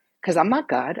 no, because I'm not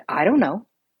God. I don't know.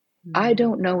 I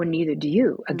don't know, and neither do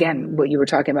you. Again, what you were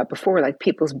talking about before, like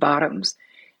people's bottoms,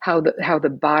 how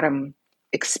the bottom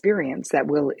experience that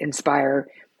will inspire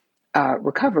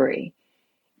recovery,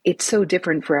 it's so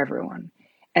different for everyone.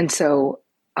 And so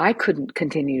I couldn't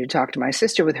continue to talk to my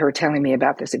sister with her telling me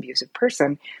about this abusive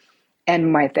person.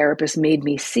 And my therapist made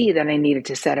me see that I needed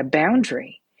to set a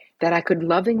boundary, that I could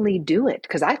lovingly do it.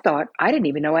 Because I thought, I didn't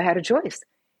even know I had a choice.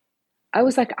 I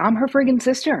was like, I'm her friggin'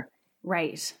 sister.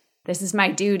 Right. This is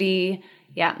my duty.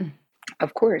 Yeah.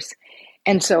 Of course.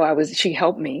 And so she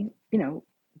helped me,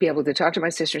 be able to talk to my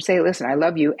sister and say, listen, I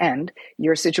love you. And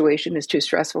your situation is too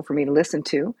stressful for me to listen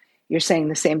to. You're saying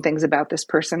the same things about this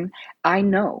person. I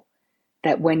know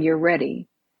that when you're ready,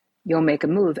 you'll make a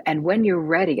move. And when you're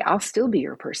ready, I'll still be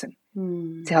your person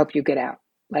to help you get out.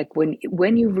 Like when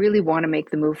you really want to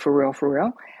make the move for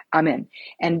real, I'm in.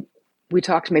 And we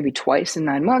talked maybe twice in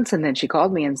 9 months. And then she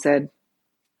called me and said,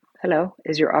 hello,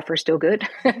 is your offer still good?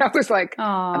 And I was like,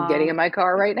 Aww. I'm getting in my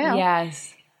car right now.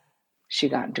 Yes. She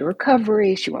got into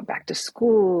recovery. She went back to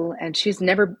school, and she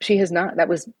has not, that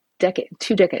was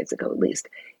 2 decades ago at least.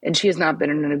 And she has not been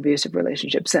in an abusive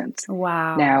relationship since.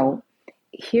 Wow. Now,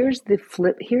 here's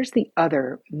the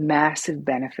other massive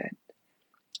benefit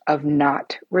of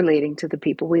not relating to the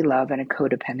people we love in a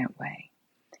codependent way.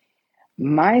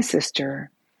 My sister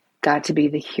got to be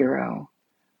the hero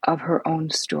of her own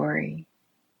story.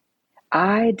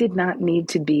 I did not need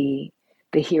to be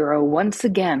the hero once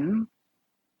again,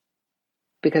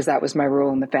 because that was my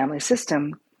role in the family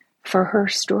system, for her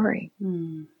story.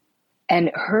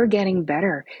 And her getting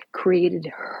better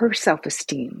created her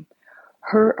self-esteem,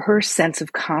 her sense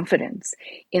of confidence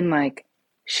in, like,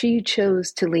 she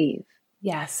chose to leave.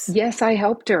 Yes. Yes, I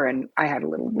helped her, and I had a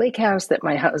little lake house that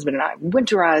my husband and I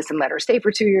winterized and let her stay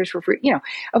for 2 years for free.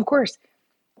 Of course,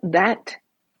 that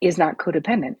is not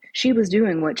codependent. She was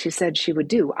doing what she said she would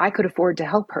do. I could afford to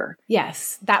help her.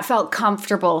 Yes. That felt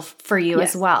comfortable for you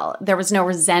as well. There was no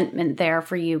resentment there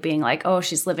for you being like, oh,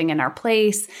 she's living in our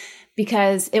place,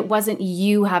 because it wasn't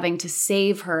you having to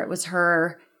save her. It was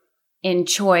her in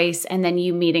choice, and then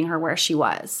you meeting her where she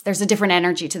was. There's a different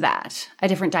energy to that, a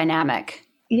different dynamic.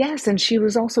 Yes, and she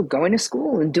was also going to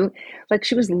school and doing, like,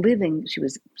 she was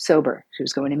sober. She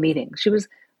was going to meetings. She was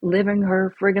living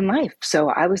her friggin' life. So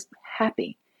I was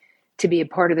happy to be a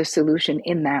part of the solution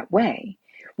in that way,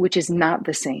 which is not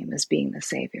the same as being the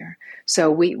savior.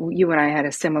 So you and I had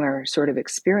a similar sort of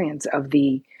experience of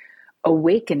the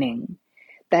awakening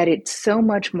that it's so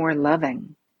much more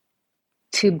loving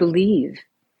to believe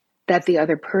that the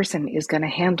other person is going to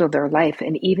handle their life.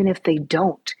 And even if they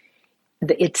don't,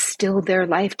 it's still their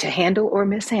life to handle or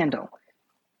mishandle.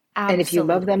 Absolutely. And if you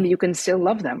love them, you can still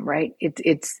love them, right?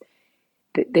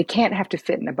 They can't have to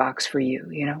fit in a box for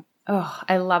you, Oh,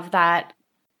 I love that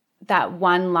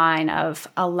one line of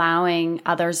allowing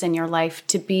others in your life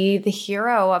to be the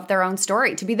hero of their own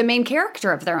story, to be the main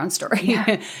character of their own story,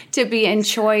 to be in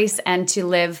choice and to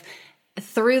live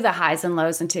through the highs and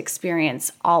lows and to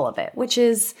experience all of it, which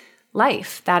is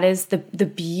life. That is the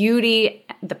beauty,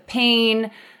 the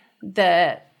pain,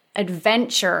 the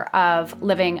adventure of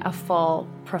living a full,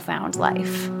 profound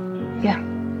life. Yeah.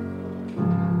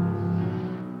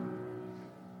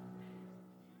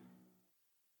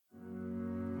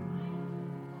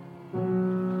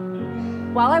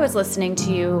 While I was listening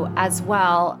to you as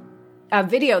well, a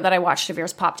video that I watched of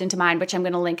yours popped into mind, which I'm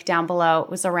going to link down below. It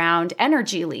was around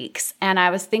energy leaks. And I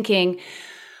was thinking,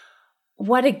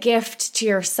 what a gift to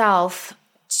yourself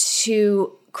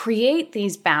to create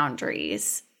these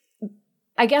boundaries.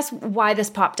 I guess why this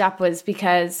popped up was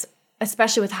because,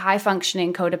 especially with high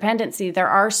functioning codependency, there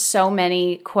are so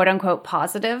many quote unquote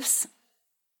positives,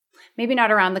 maybe not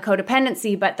around the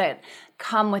codependency, but that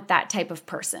come with that type of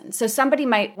person. So somebody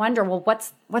might wonder, well,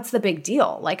 what's the big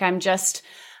deal? Like, I'm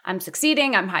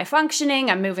succeeding, I'm high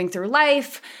functioning, I'm moving through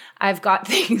life, I've got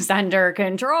things under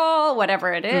control,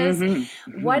 whatever it is.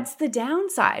 Mm-hmm. What's the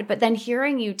downside? But then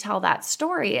hearing you tell that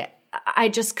story, I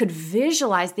just could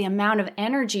visualize the amount of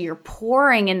energy you're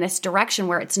pouring in this direction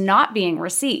where it's not being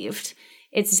received.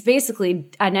 It's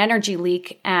basically an energy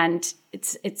leak, and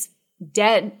it's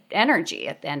dead energy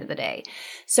at the end of the day.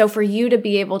 So for you to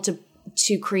be able to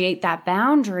create that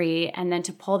boundary and then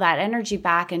to pull that energy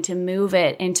back and to move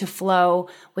it into flow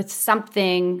with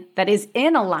something that is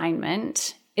in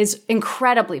alignment is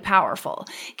incredibly powerful.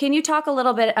 Can you talk a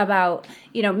little bit about,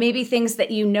 maybe things that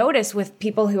you notice with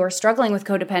people who are struggling with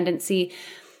codependency?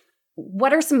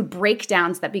 What are some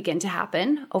breakdowns that begin to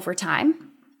happen over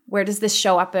time? Where does this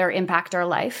show up or impact our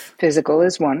life? Physical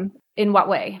is one. In what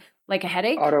way? Like a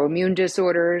headache? Autoimmune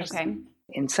disorders,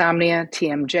 insomnia,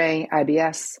 TMJ,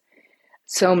 IBS.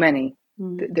 So many.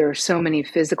 There are so many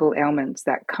physical ailments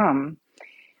that come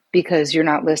because you're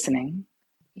not listening.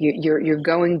 You're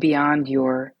going beyond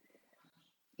your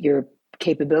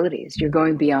capabilities. You're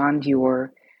going beyond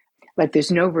there's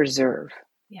no reserve.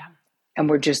 Yeah. And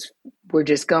we're just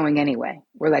going anyway.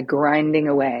 We're like grinding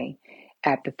away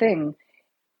at the thing.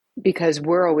 because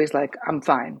we're always like, I'm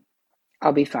fine.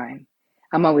 I'll be fine.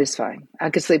 I'm always fine. I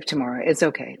could sleep tomorrow. It's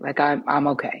okay. Like I'm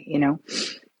okay, you know?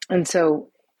 And so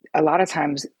a lot of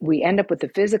times we end up with the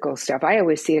physical stuff. I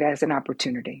always see it as an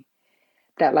opportunity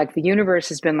that like the universe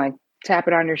has been like, tap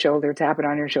it on your shoulder, tap it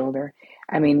on your shoulder.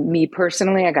 I mean, me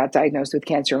personally, I got diagnosed with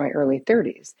cancer in my early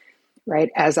 30s, right?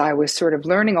 As I was sort of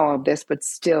learning all of this, but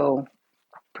still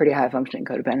pretty high functioning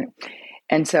codependent.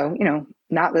 And so, you know,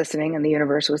 not listening. And the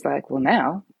universe was like, well,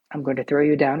 now I'm going to throw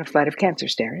you down a flight of cancer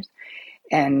stairs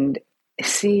and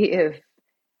see if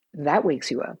that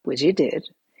wakes you up, which it did.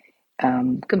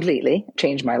 Completely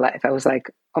changed my life. I was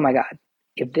like, oh my God,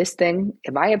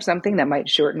 if I have something that might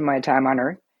shorten my time on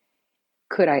earth,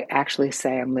 could I actually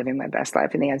say I'm living my best life?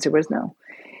 And the answer was no.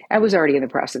 I was already in the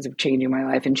process of changing my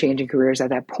life and changing careers at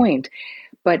that point,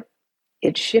 but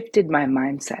it shifted my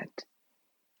mindset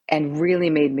and really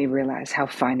made me realize how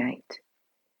finite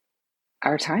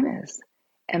our time is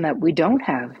and that we don't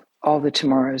have all the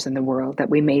tomorrows in the world that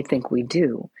we may think we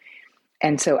do.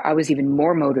 And so I was even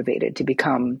more motivated to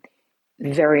become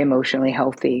very emotionally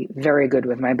healthy, very good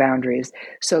with my boundaries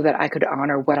so that I could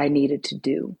honor what I needed to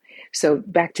do. So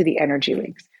back to the energy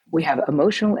leaks. We have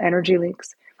emotional energy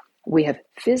leaks. We have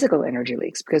physical energy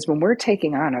leaks because when we're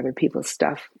taking on other people's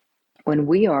stuff, when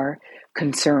we are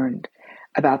concerned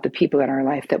about the people in our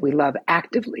life that we love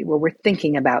actively, where we're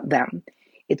thinking about them,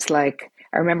 it's like,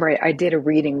 I remember I did a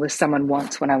reading with someone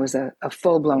once when I was a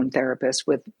full-blown therapist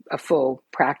with a full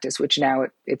practice, which now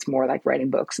it's more like writing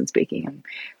books and speaking and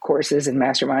courses and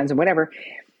masterminds and whatever.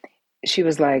 I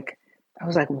was like,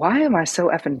 why am I so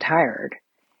effing tired?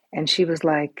 And she was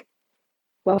like,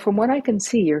 well, from what I can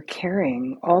see, you're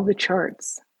carrying all the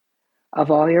charts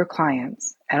of all your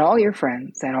clients and all your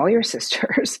friends and all your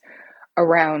sisters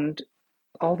around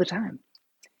all the time.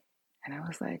 And I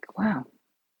was like, wow,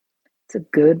 it's a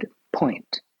good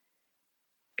point.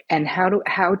 And how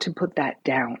to put that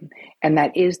down. And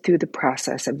that is through the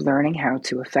process of learning how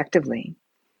to effectively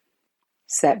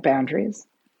set boundaries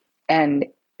and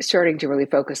starting to really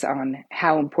focus on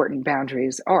how important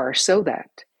boundaries are so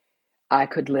that I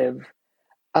could live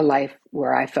a life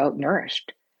where I felt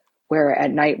nourished, where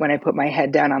at night when I put my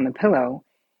head down on the pillow,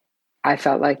 I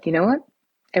felt like, you know what?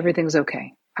 Everything's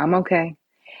okay. I'm okay.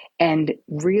 And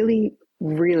really,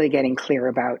 really getting clear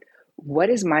about what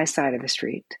is my side of the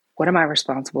street? What am I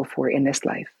responsible for in this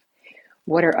life?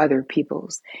 What are other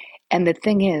people's? And the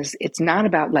thing is, it's not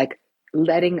about like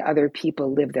letting other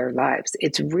people live their lives.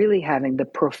 It's really having the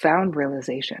profound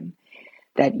realization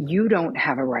that you don't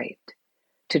have a right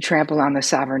to trample on the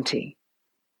sovereignty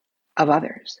of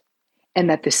others. And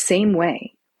that the same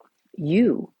way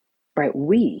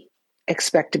we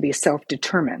expect to be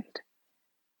self-determined,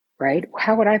 right?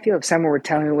 How would I feel if someone were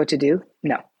telling me what to do?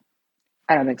 No,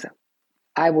 I don't think so.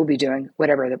 I will be doing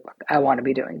whatever I want to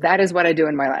be doing. That is what I do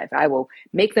in my life. I will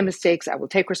make the mistakes. I will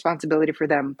take responsibility for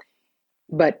them.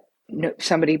 But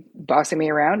somebody bossing me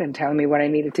around and telling me what I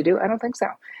needed to do, I don't think so.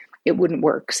 It wouldn't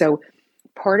work. So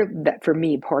part of that, for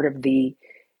me, part of the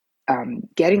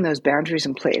getting those boundaries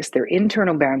in place, they're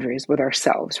internal boundaries with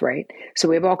ourselves, right? So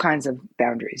we have all kinds of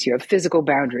boundaries. You have physical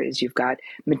boundaries. You've got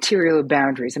material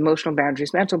boundaries, emotional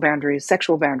boundaries, mental boundaries,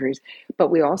 sexual boundaries. But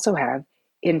we also have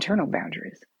internal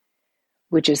boundaries,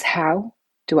 which is how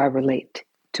do I relate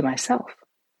to myself?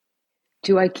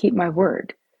 Do I keep my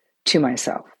word to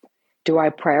myself? Do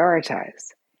I prioritize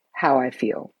how I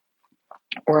feel?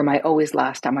 Or am I always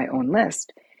last on my own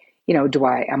list? You know,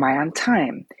 am I on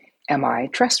time? Am I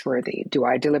trustworthy? Do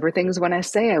I deliver things when I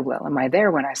say I will? Am I there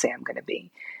when I say I'm going to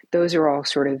be? Those are all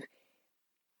sort of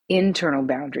internal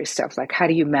boundary stuff. Like, how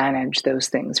do you manage those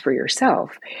things for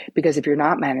yourself? Because if you're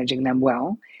not managing them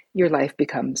well, your life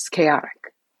becomes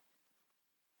chaotic.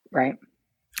 Right?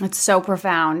 It's so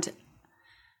profound.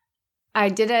 I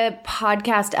did a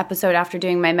podcast episode after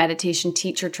doing my meditation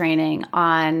teacher training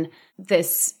on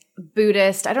this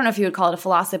Buddhist, I don't know if you would call it a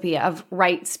philosophy of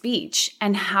right speech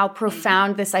and how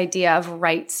profound this idea of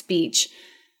right speech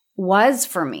was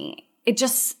for me. It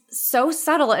just so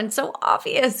subtle and so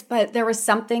obvious, but there was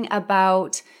something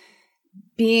about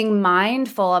being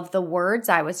mindful of the words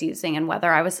I was using and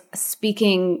whether I was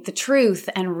speaking the truth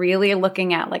and really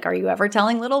looking at, like, are you ever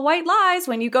telling little white lies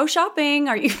when you go shopping?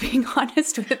 Are you being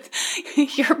honest with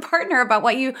your partner about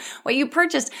what you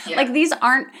purchased? Yeah. Like,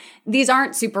 these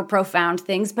aren't super profound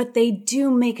things, but they do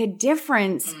make a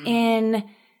difference in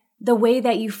the way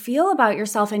that you feel about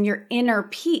yourself and your inner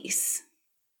peace.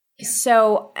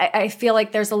 So I feel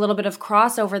like there's a little bit of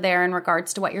crossover there in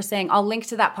regards to what you're saying. I'll link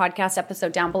to that podcast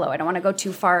episode down below. I don't want to go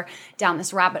too far down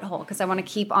this rabbit hole because I want to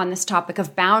keep on this topic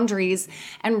of boundaries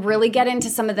and really get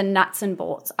into some of the nuts and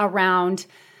bolts around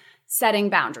setting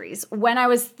boundaries. When I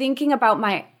was thinking about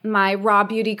my raw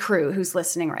beauty crew who's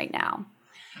listening right now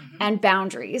and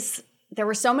boundaries, there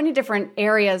were so many different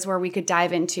areas where we could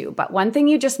dive into. But one thing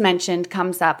you just mentioned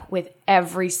comes up with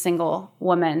every single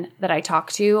woman that I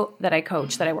talk to, that I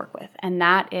coach, that I work with. And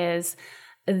that is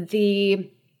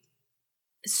the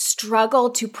struggle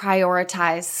to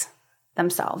prioritize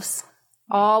themselves.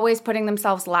 Always putting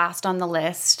themselves last on the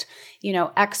list.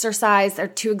 Exercise, they're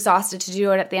too exhausted to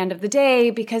do it at the end of the day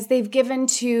because they've given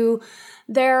to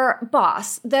their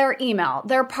boss, their email,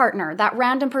 their partner, that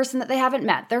random person that they haven't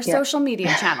met, their social media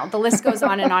channel. The list goes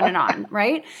on and on and on,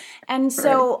 right? And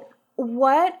so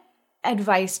what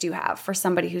advice do you have for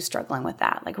somebody who's struggling with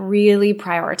that, like really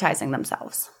prioritizing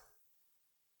themselves?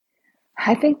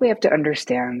 I think we have to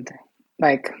understand,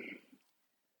 like,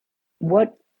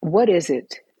 what is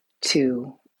it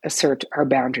to assert our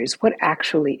boundaries? What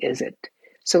actually is it?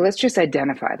 So let's just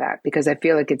identify that, because I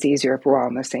feel like it's easier if we're all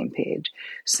on the same page.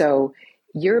 So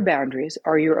your boundaries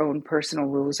are your own personal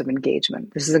rules of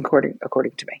engagement. This is according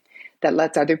to me, that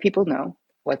lets other people know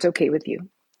what's okay with you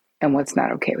and what's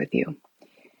not okay with you.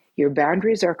 Your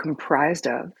boundaries are comprised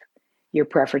of your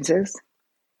preferences,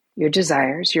 your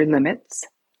desires, your limits,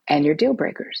 and your deal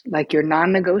breakers, like your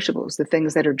non-negotiables, the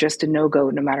things that are just a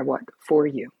no-go no matter what for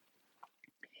you.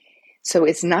 So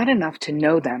it's not enough to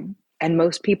know them, and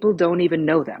most people don't even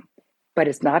know them, but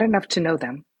it's not enough to know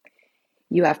them.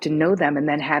 You have to know them and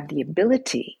then have the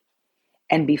ability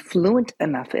and be fluent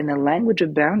enough in the language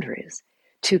of boundaries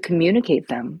to communicate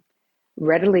them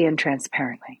readily and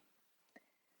transparently.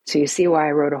 So you see why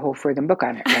I wrote a whole friggin' book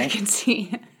on it, right? I can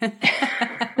see.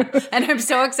 And I'm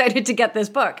so excited to get this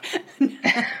book.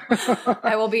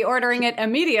 I will be ordering it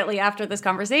immediately after this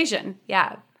conversation.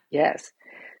 Yeah. Yes.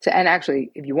 So, and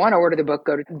actually, if you want to order the book,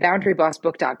 go to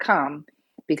boundarybossbook.com,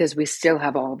 because we still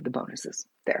have all of the bonuses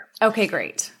there. Okay,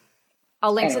 great.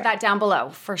 I'll link to that down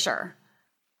below for sure.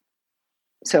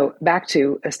 So back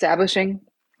to establishing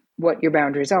what your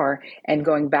boundaries are and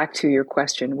going back to your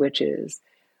question, which is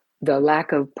the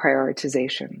lack of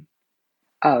prioritization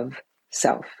of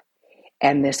self.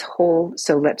 And this whole,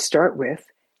 so let's start with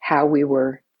how we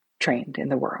were trained in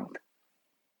the world.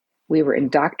 We were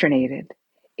indoctrinated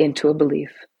into a belief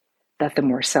that the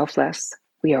more selfless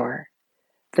we are,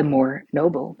 the more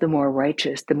noble, the more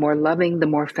righteous, the more loving, the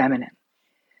more feminine.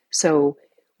 So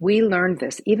we learned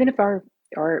this, even if our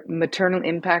maternal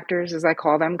impactors, as I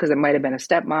call them, because it might have been a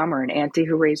stepmom or an auntie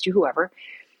who raised you, whoever,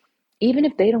 even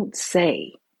if they don't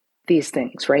say these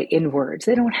things, right, in words,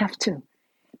 they don't have to.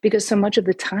 Because so much of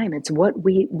the time, it's what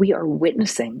we are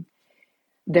witnessing,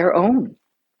 their own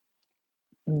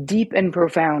deep and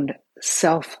profound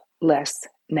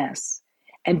selflessness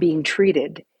and being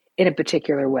treated in a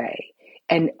particular way,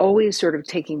 and always sort of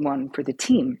taking one for the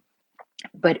team.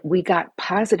 But we got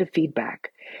positive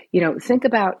feedback. Think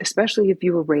about, especially if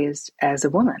you were raised as a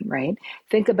woman, right?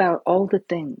 Think about all the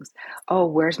things. Oh,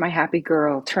 where's my happy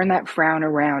girl? Turn that frown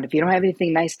around. If you don't have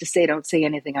anything nice to say, don't say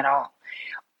anything at all.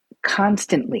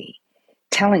 Constantly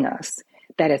telling us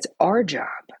that it's our job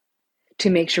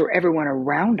to make sure everyone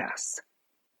around us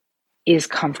is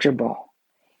comfortable,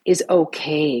 is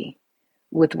okay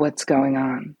with what's going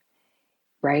on,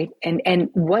 right? And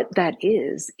what that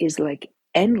is like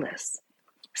endless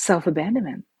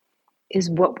self-abandonment is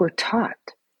what we're taught.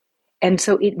 And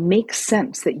so it makes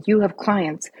sense that you have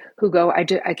clients who go, I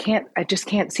just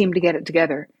can't seem to get it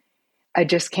together. I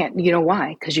just can't. You know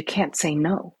why? Because you can't say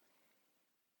no.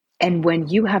 And when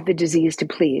you have the disease to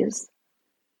please,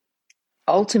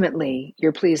 ultimately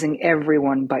you're pleasing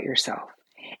everyone but yourself.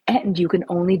 And you can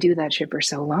only do that shit for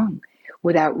so long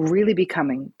without really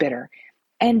becoming bitter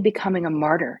and becoming a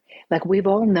martyr. Like, we've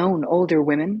all known older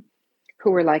women who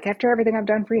were like, after everything I've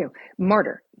done for you,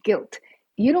 martyr, guilt.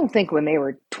 You don't think when they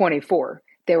were 24,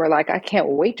 they were like, I can't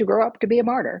wait to grow up to be a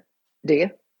martyr, do you?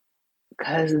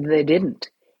 Because they didn't.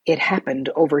 It happened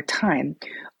over time,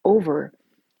 over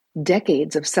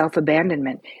decades of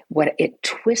self-abandonment. What it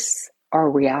twists our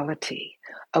reality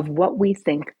of what we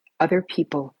think other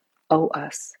people owe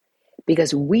us,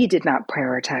 because we did not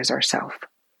prioritize ourselves.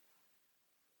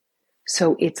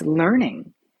 So it's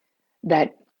learning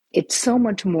that it's so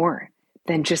much more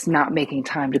than just not making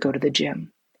time to go to the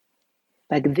gym.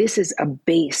 Like, this is a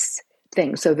base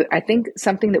thing. So I think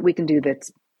something that we can do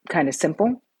that's kind of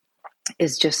simple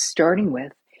is just starting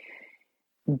with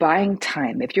buying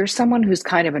time. If you're someone who's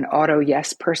kind of an auto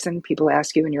yes person, people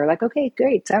ask you and you're like, okay,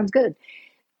 great, sounds good.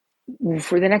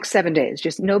 For the next 7 days,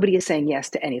 just nobody is saying yes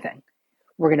to anything.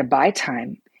 We're going to buy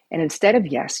time. And instead of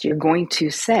yes, you're going to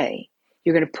say,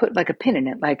 you're going to put like a pin in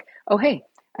it, like, oh, hey,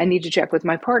 I need to check with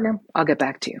my partner. I'll get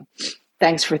back to you.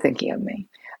 Thanks for thinking of me.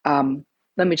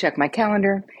 Let me check my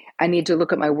calendar. I need to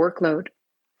look at my workload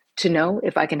to know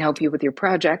if I can help you with your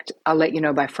project. I'll let you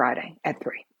know by Friday at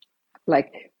 3.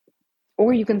 Like,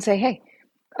 or you can say, hey,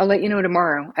 I'll let you know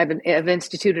tomorrow. I've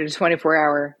instituted a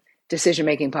 24-hour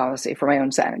decision-making policy for my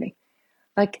own sanity.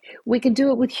 Like, we can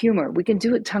do it with humor. We can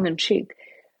do it tongue in cheek,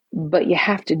 but you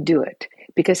have to do it.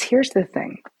 Because here's the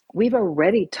thing. We've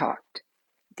already taught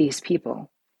these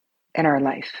people in our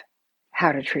life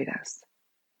how to treat us.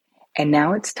 And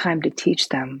now it's time to teach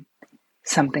them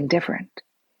something different.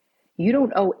 You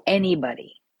don't owe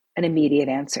anybody an immediate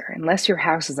answer unless your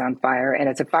house is on fire and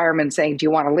it's a fireman saying, do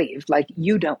you want to leave? Like,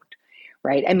 you don't,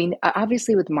 right? I mean,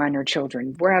 obviously with minor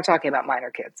children, we're not talking about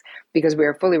minor kids because we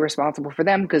are fully responsible for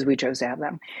them because we chose to have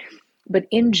them. But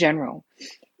in general,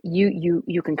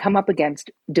 you can come up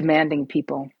against demanding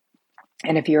people.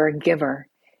 And if you're a giver,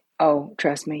 oh,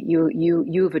 trust me,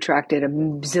 you've attracted a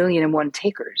zillion and one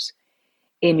takers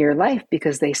in your life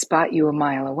because they spot you a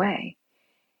mile away.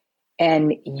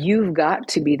 And you've got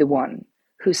to be the one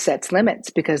who sets limits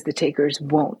because the takers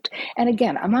won't. And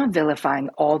again, I'm not vilifying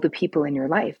all the people in your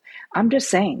life. I'm just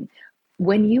saying,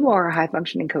 when you are a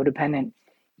high-functioning codependent,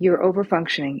 you're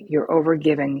over-functioning, you're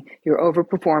over-giving, you're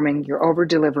over-performing, you're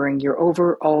over-delivering, you're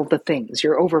over all the things,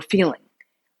 you're over-feeling,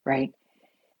 right?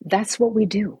 That's what we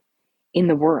do in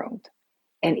the world.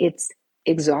 And it's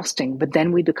exhausting, but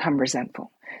then we become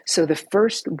resentful. So the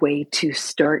first way to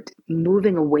start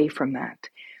moving away from that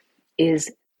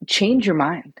is change your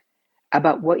mind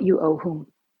about what you owe whom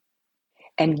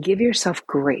and give yourself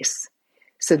grace.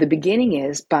 So the beginning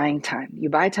is buying time. You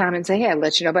buy time and say, hey, I'll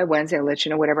let you know by Wednesday. I'll let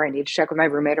you know whatever I need to check with my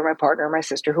roommate or my partner or my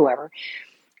sister, whoever.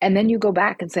 And then you go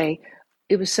back and say,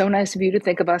 it was so nice of you to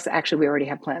think of us. Actually, we already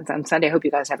have plans on Sunday. I hope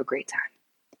you guys have a great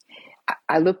time.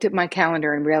 I looked at my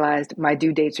calendar and realized my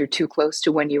due dates are too close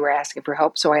to when you were asking for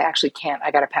help. So I actually can't. I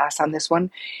got to pass on this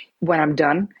one. When I'm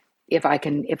done, if I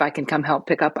can come help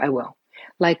pick up, I will.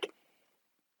 Like,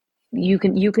 you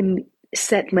can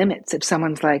set limits. If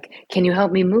someone's like, can you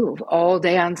help me move all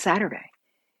day on Saturday?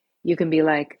 You can be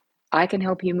like, I can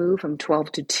help you move from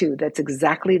 12 to 2. That's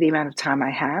exactly the amount of time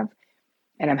I have.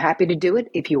 And I'm happy to do it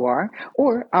if you are.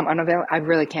 Or I'm unavailable. I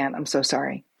really can't. I'm so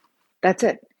sorry. That's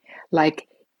it. Like,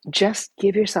 just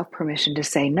give yourself permission to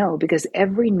say no, because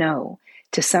every no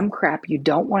to some crap you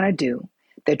don't want to do,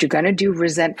 that you're going to do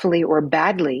resentfully or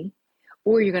badly,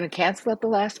 or you're going to cancel at the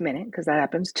last minute, because that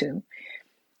happens too,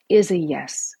 is a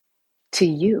yes to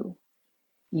you,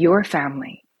 your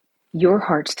family, your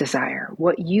heart's desire,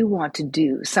 what you want to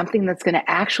do, something that's going to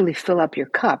actually fill up your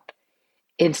cup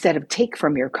instead of take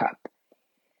from your cup.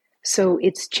 So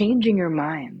it's changing your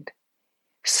mind,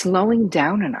 slowing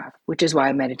down enough, which is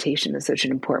why meditation is such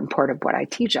an important part of what I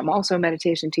teach. I'm also a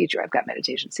meditation teacher. I've got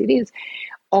meditation CDs,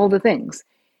 all the things,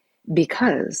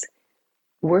 because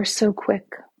we're so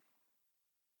quick.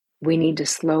 We need to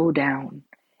slow down.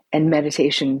 And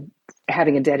meditation,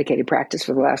 having a dedicated practice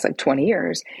for the last 20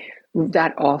 years,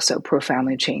 that also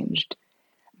profoundly changed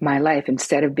my life.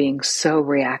 Instead of being so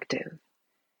reactive,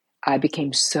 I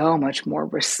became so much more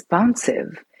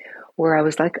responsive, where I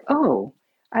was like, oh,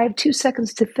 I have 2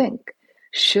 seconds to think.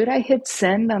 Should I hit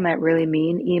send on that really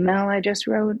mean email I just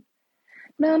wrote?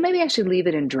 No, maybe I should leave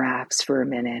it in drafts for a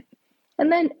minute.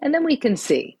 And then we can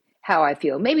see how I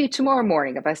feel. Maybe tomorrow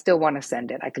morning, if I still want to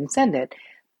send it, I can send it.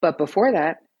 But before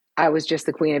that, I was just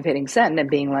the queen of hitting send and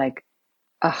being like,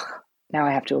 ugh, now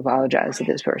I have to apologize to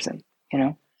this person,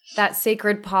 That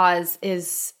sacred pause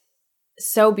is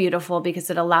so beautiful because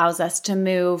it allows us to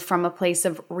move from a place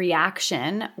of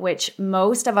reaction, which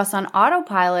most of us on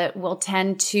autopilot will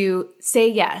tend to say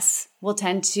yes, will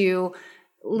tend to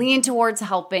lean towards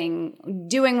helping,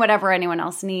 doing whatever anyone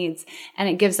else needs. And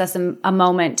it gives us a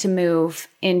moment to move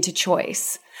into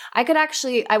choice.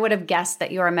 I would have guessed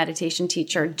that you're a meditation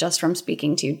teacher just from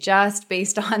speaking to you, just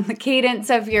based on the cadence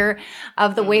of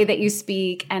the way that you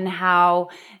speak and how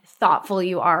thoughtful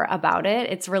you are about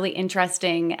it. It's really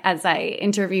interesting as I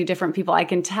interview different people, I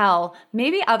can tell,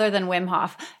 maybe other than Wim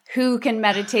Hof, who can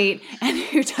meditate and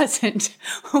who doesn't.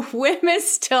 Wim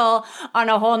is still on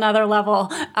a whole nother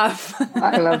level of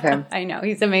I love him. I know,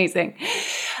 he's amazing.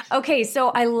 Okay, so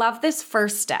I love this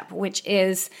first step, which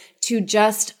is to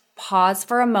just pause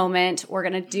for a moment. We're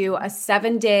going to do a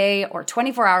 7-day or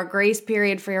 24-hour grace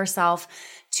period for yourself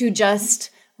to just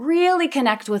really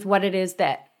connect with what it is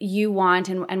that you want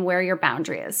and where your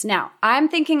boundary is. Now, I'm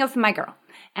thinking of my girl,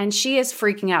 and she is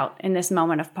freaking out in this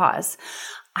moment of pause.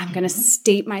 I'm going to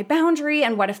state my boundary,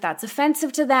 and what if that's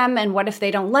offensive to them, and what if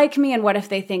they don't like me, and what if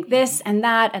they think this and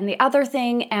that and the other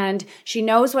thing, and she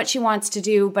knows what she wants to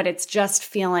do, but it's just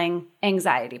feeling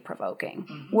anxiety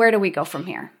provoking. Where do we go from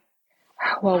here?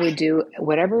 Well, we do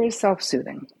whatever is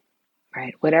self-soothing.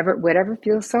 right? Whatever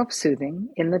feels self-soothing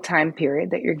in the time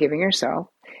period that you're giving yourself.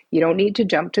 You don't need to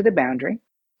jump to the boundary,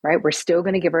 right? We're still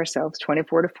going to give ourselves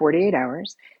 24 to 48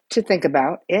 hours to think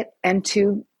about it and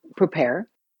to prepare.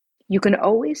 You can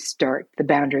always start the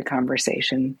boundary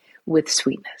conversation with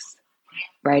sweetness,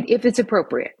 right? If it's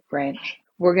appropriate, right?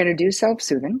 We're going to do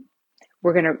self-soothing.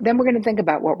 We're going to think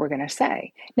about what we're going to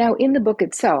say. Now, in the book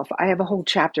itself, I have a whole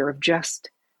chapter of just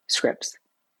scripts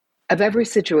of every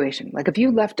situation. Like if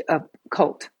you left a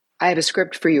cult, I have a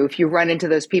script for you. If you run into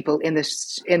those people in the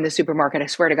supermarket, I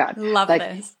swear to God, Love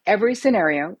this. Every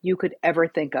scenario you could ever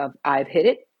think of, I've hit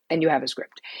it, and you have a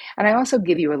script. And I also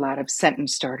give you a lot of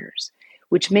sentence starters,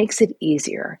 which makes it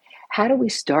easier. How do we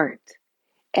start?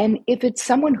 And if it's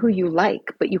someone who you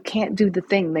like, but you can't do the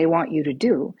thing they want you to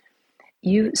do,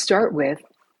 you start with,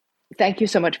 thank you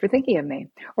so much for thinking of me.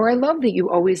 Or I love that you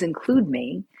always include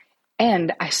me.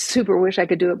 And I super wish I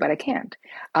could do it, but I can't.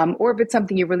 Or if it's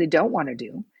something you really don't want to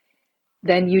do,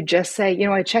 then you just say,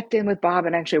 I checked in with Bob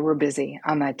and actually we're busy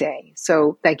on that day.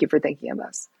 So thank you for thinking of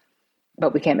us,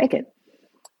 but we can't make it.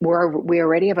 We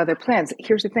already have other plans.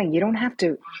 Here's the thing. You don't have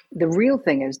to, the real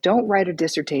thing is don't write a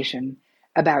dissertation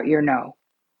about your no.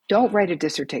 Don't write a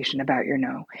dissertation about your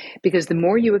no, because the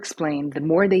more you explain, the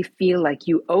more they feel like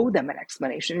you owe them an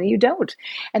explanation and you don't.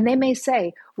 And they may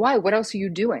say, why, what else are you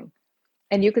doing?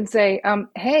 And you can say,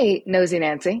 hey, Nosy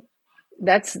Nancy,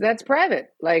 that's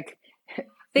private. Like,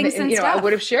 Things and stuff. I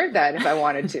would have shared that if I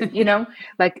wanted to,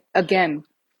 again,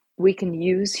 we can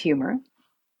use humor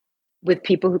with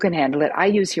people who can handle it. I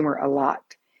use humor a lot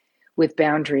with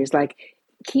boundaries, like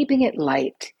keeping it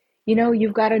light.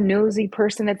 You've got a nosy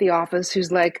person at the office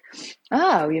who's like,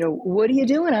 oh, what are you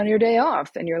doing on your day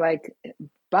off? And you're like,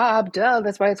 Bob, duh,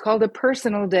 that's why it's called a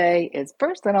personal day. It's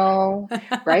personal,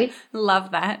 right?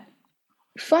 Love that.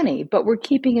 Funny, but we're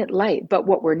keeping it light. But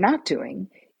what we're not doing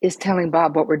is telling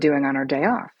Bob what we're doing on our day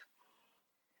off.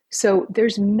 So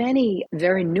there's many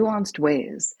very nuanced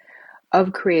ways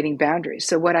of creating boundaries.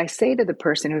 So what I say to the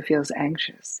person who feels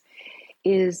anxious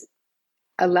is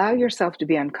allow yourself to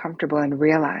be uncomfortable and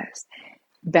realize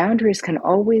boundaries can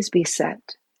always be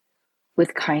set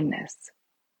with kindness,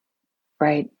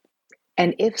 right?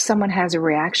 And if someone has a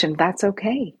reaction, that's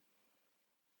okay.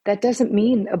 That doesn't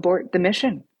mean abort the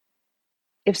mission.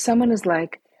 If someone is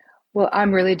like, well,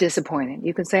 I'm really disappointed,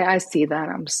 you can say, I see that.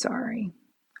 I'm sorry.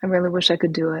 I really wish I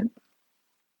could do it.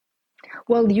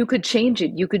 Well, you could change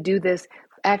it. You could do this.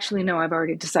 Actually, no, I've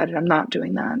already decided I'm not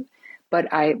doing that. But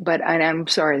I'm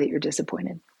sorry that you're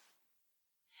disappointed.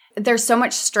 There's so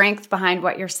much strength behind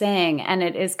what you're saying, and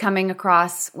it is coming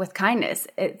across with kindness.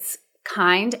 It's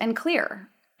kind and clear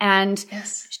and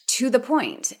to the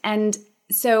point. And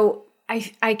so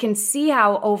I can see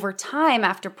how over time,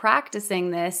 after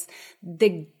practicing this,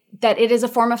 that it is a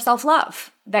form of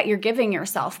self-love that you're giving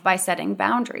yourself by setting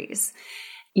boundaries.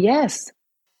 Yes.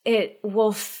 It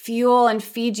will fuel and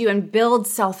feed you and build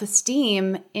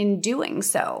self-esteem in doing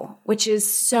so, which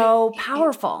is so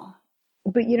powerful.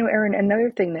 But, Erin,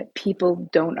 another thing that people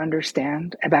don't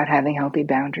understand about having healthy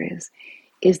boundaries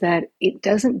is that it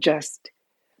doesn't just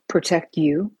protect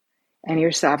you and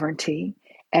your sovereignty,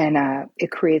 and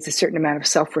it creates a certain amount of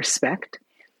self-respect.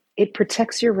 It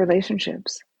protects your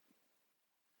relationships.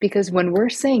 Because when we're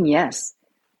saying yes,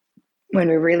 when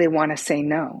we really want to say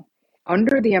no,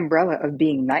 under the umbrella of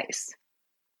being nice,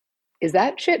 is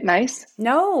that shit nice?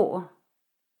 No.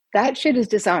 That shit is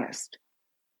dishonest.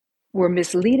 We're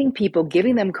misleading people,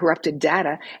 giving them corrupted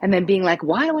data, and then being like,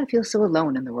 why do I feel so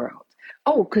alone in the world?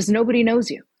 Oh, because nobody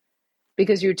knows you.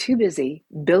 Because you're too busy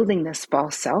building this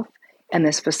false self and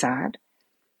this facade.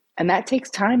 And that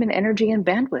takes time and energy and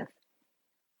bandwidth.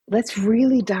 Let's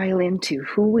really dial into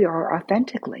who we are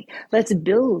authentically. Let's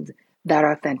build that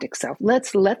authentic self.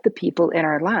 Let's let the people in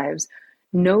our lives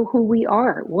know who we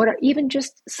are. What are even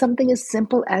just something as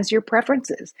simple as your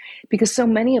preferences? Because so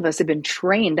many of us have been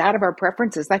trained out of our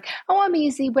preferences. Like, oh, I'm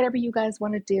easy, whatever you guys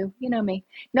want to do. You know me.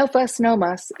 No fuss, no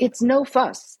muss. It's no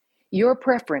fuss. Your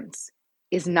preference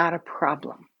is not a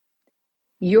problem.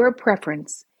 Your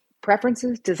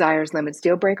preferences, desires, limits,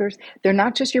 deal breakers, they're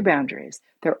not just your boundaries.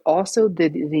 They're also the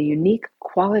unique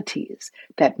qualities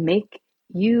that make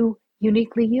you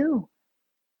uniquely you.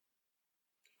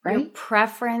 Right? Your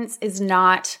preference is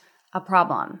not a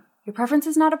problem. Your preference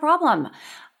is not a problem.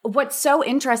 What's so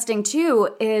interesting too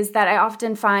is that I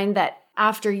often find that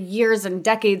after years and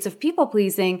decades of people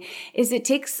pleasing is it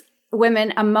takes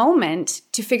women a moment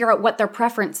to figure out what their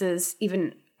preferences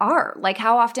even are. Like,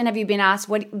 how often have you been asked,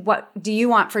 what do you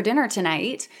want for dinner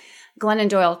tonight? Glennon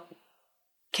Doyle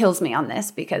kills me on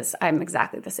this because I'm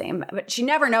exactly the same, but she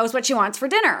never knows what she wants for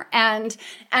dinner. And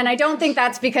I don't think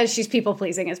that's because she's people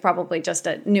pleasing. It's probably just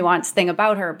a nuanced thing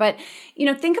about her. But,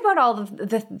 think about all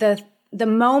the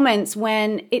moments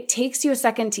when it takes you a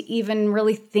second to even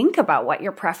really think about what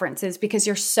your preference is because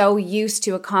you're so used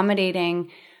to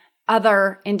accommodating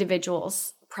other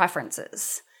individuals'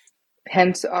 preferences.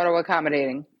 Hence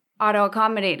auto-accommodating.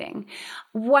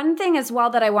 One thing as well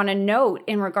that I want to note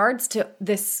in regards to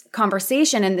this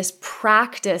conversation and this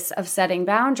practice of setting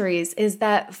boundaries is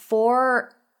that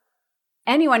for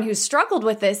anyone who's struggled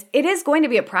with this, it is going to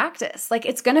be a practice. Like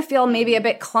it's going to feel maybe a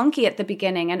bit clunky at the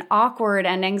beginning and awkward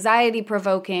and anxiety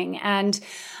provoking. And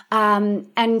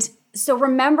so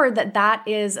remember that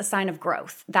is a sign of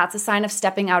growth. That's a sign of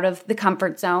stepping out of the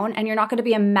comfort zone. And you're not going to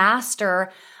be a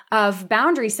master of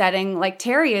boundary setting like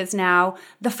Terri is now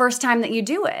the first time that you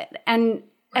do it. And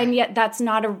yet that's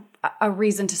not a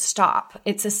reason to stop.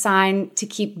 It's a sign to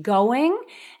keep going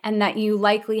and that you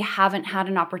likely haven't had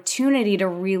an opportunity to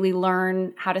really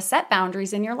learn how to set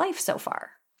boundaries in your life so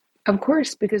far. Of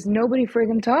course, because nobody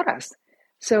friggin' taught us.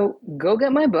 So go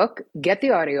get my book, get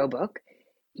the audiobook.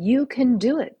 You can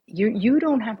do it. You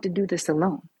don't have to do this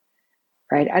alone,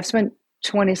 right? I've spent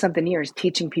 20 something years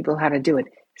teaching people how to do it.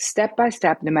 Step by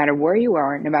step, no matter where you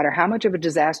are, no matter how much of a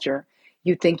disaster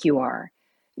you think you are,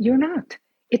 you're not.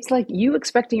 It's like you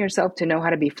expecting yourself to know how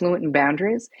to be fluent in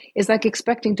boundaries is like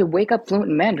expecting to wake up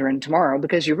fluent in Mandarin tomorrow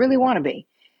because you really want to be.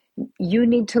 You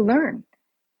need to learn,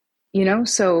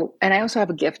 So, and I also have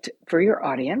a gift for your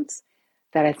audience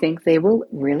that I think they will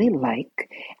really like.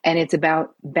 And it's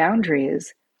about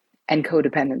boundaries and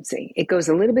codependency. It goes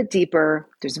a little bit deeper.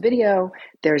 There's a video,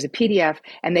 there's a PDF,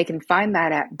 and they can find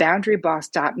that at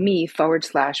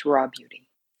boundaryboss.me/raw beauty.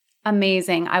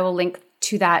 Amazing. I will link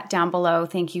to that down below.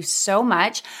 Thank you so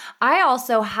much. I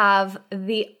also have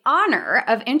the honor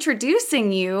of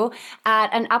introducing you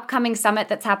at an upcoming summit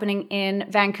that's happening in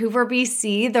Vancouver,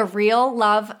 BC. The Real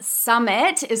Love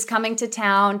Summit is coming to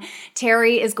town.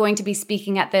 Terri is going to be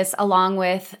speaking at this along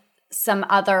with some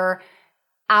other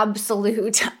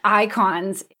absolute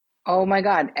icons. Oh my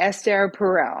God. Esther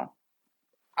Perel.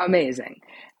 Amazing.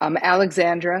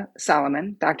 Alexandra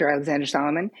Solomon, Dr. Alexandra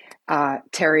Solomon,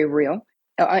 Terri Real,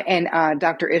 and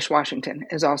Dr. Ish Washington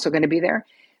is also going to be there.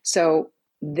 So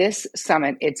this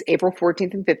summit, it's April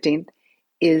 14th and 15th,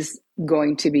 is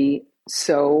going to be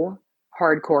so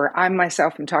hardcore. I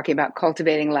myself am talking about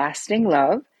cultivating lasting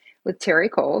love with Terri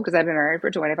Cole, because I've been married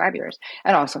for 25 years.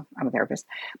 And also, I'm a therapist.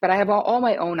 But I have all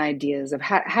my own ideas of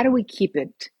how do we keep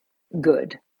it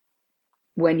good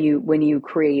when you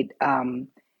create a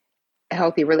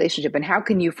healthy relationship. And how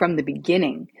can you, from the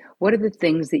beginning, what are the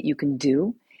things that you can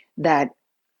do that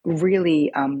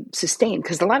really sustain?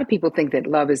 Because a lot of people think that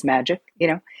love is magic.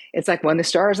 It's like when the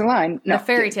stars align. No, the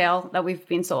fairy tale that we've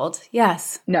been sold.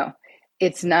 Yes. No,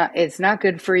 it's not. It's not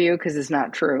good for you because it's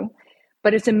not true.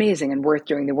 But it's amazing and worth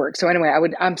doing the work. So anyway,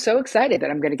 I'm so excited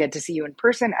that I'm going to get to see you in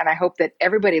person. And I hope that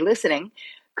everybody listening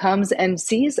comes and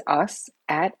sees us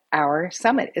at our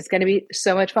summit. It's going to be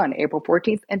so much fun, April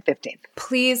 14th and 15th.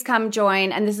 Please come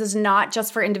join. And this is not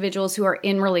just for individuals who are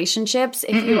in relationships.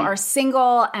 If you are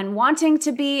single and wanting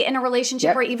to be in a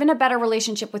relationship or even a better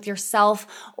relationship with yourself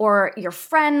or your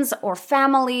friends or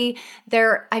family,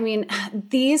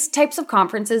 these types of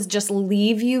conferences just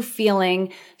leave you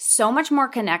feeling so much more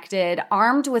connected,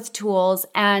 armed with tools,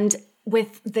 and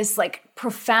with this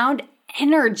profound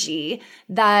energy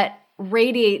that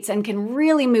radiates and can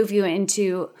really move you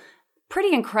into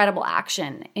pretty incredible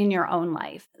action in your own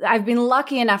life. I've been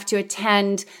lucky enough to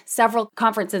attend several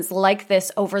conferences like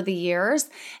this over the years,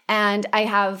 and I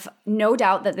have no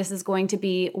doubt that this is going to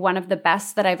be one of the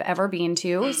best that I've ever been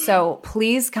to. So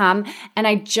please come. And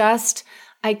I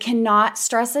cannot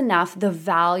stress enough the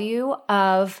value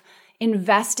of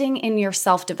investing in your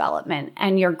self-development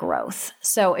and your growth.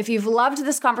 So if you've loved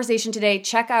this conversation today,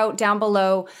 check out down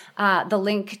below the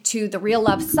link to the Real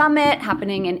Love Summit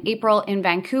happening in April in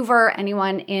Vancouver.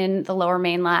 Anyone in the Lower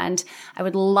Mainland, I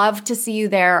would love to see you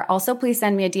there. Also, please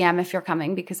send me a DM if you're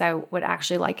coming, because I would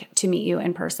actually like to meet you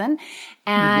in person.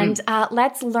 And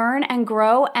let's learn and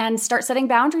grow and start setting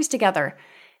boundaries together.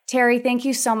 Terri, thank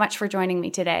you so much for joining me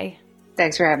today.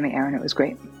 Thanks for having me, Erin. It was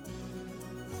great.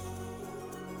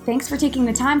 Thanks for taking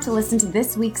the time to listen to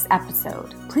this week's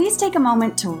episode. Please take a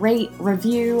moment to rate,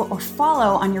 review, or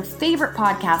follow on your favorite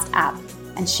podcast app,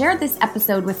 and share this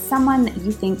episode with someone that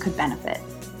you think could benefit.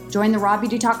 Join the Raw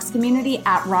Beauty Talks community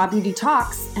at Raw Beauty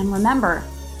Talks, and remember,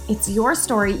 it's your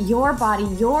story, your body,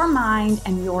 your mind,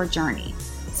 and your journey.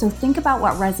 So think about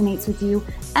what resonates with you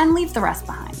and leave the rest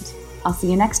behind. I'll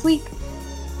see you next week.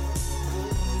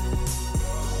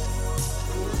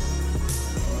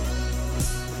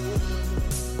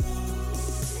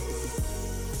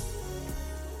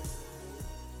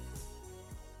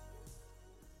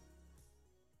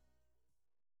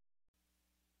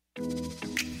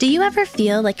 Do you ever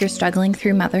feel like you're struggling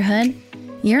through motherhood?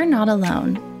 You're not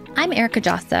alone. I'm Erica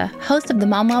Josta, host of the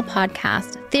MomWell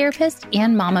podcast, therapist,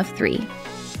 and mom of 3.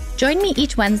 Join me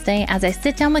each Wednesday as I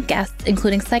sit down with guests,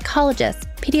 including psychologists,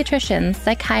 pediatricians,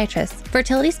 psychiatrists,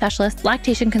 fertility specialists,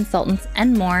 lactation consultants,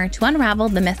 and more to unravel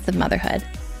the myths of motherhood.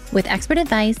 With expert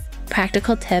advice,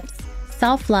 practical tips,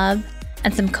 self-love,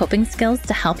 and some coping skills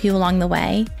to help you along the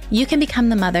way, you can become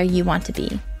the mother you want to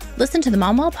be. Listen to the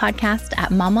MomWell podcast at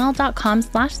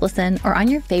momwell.com/listen or on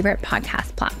your favorite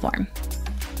podcast platform.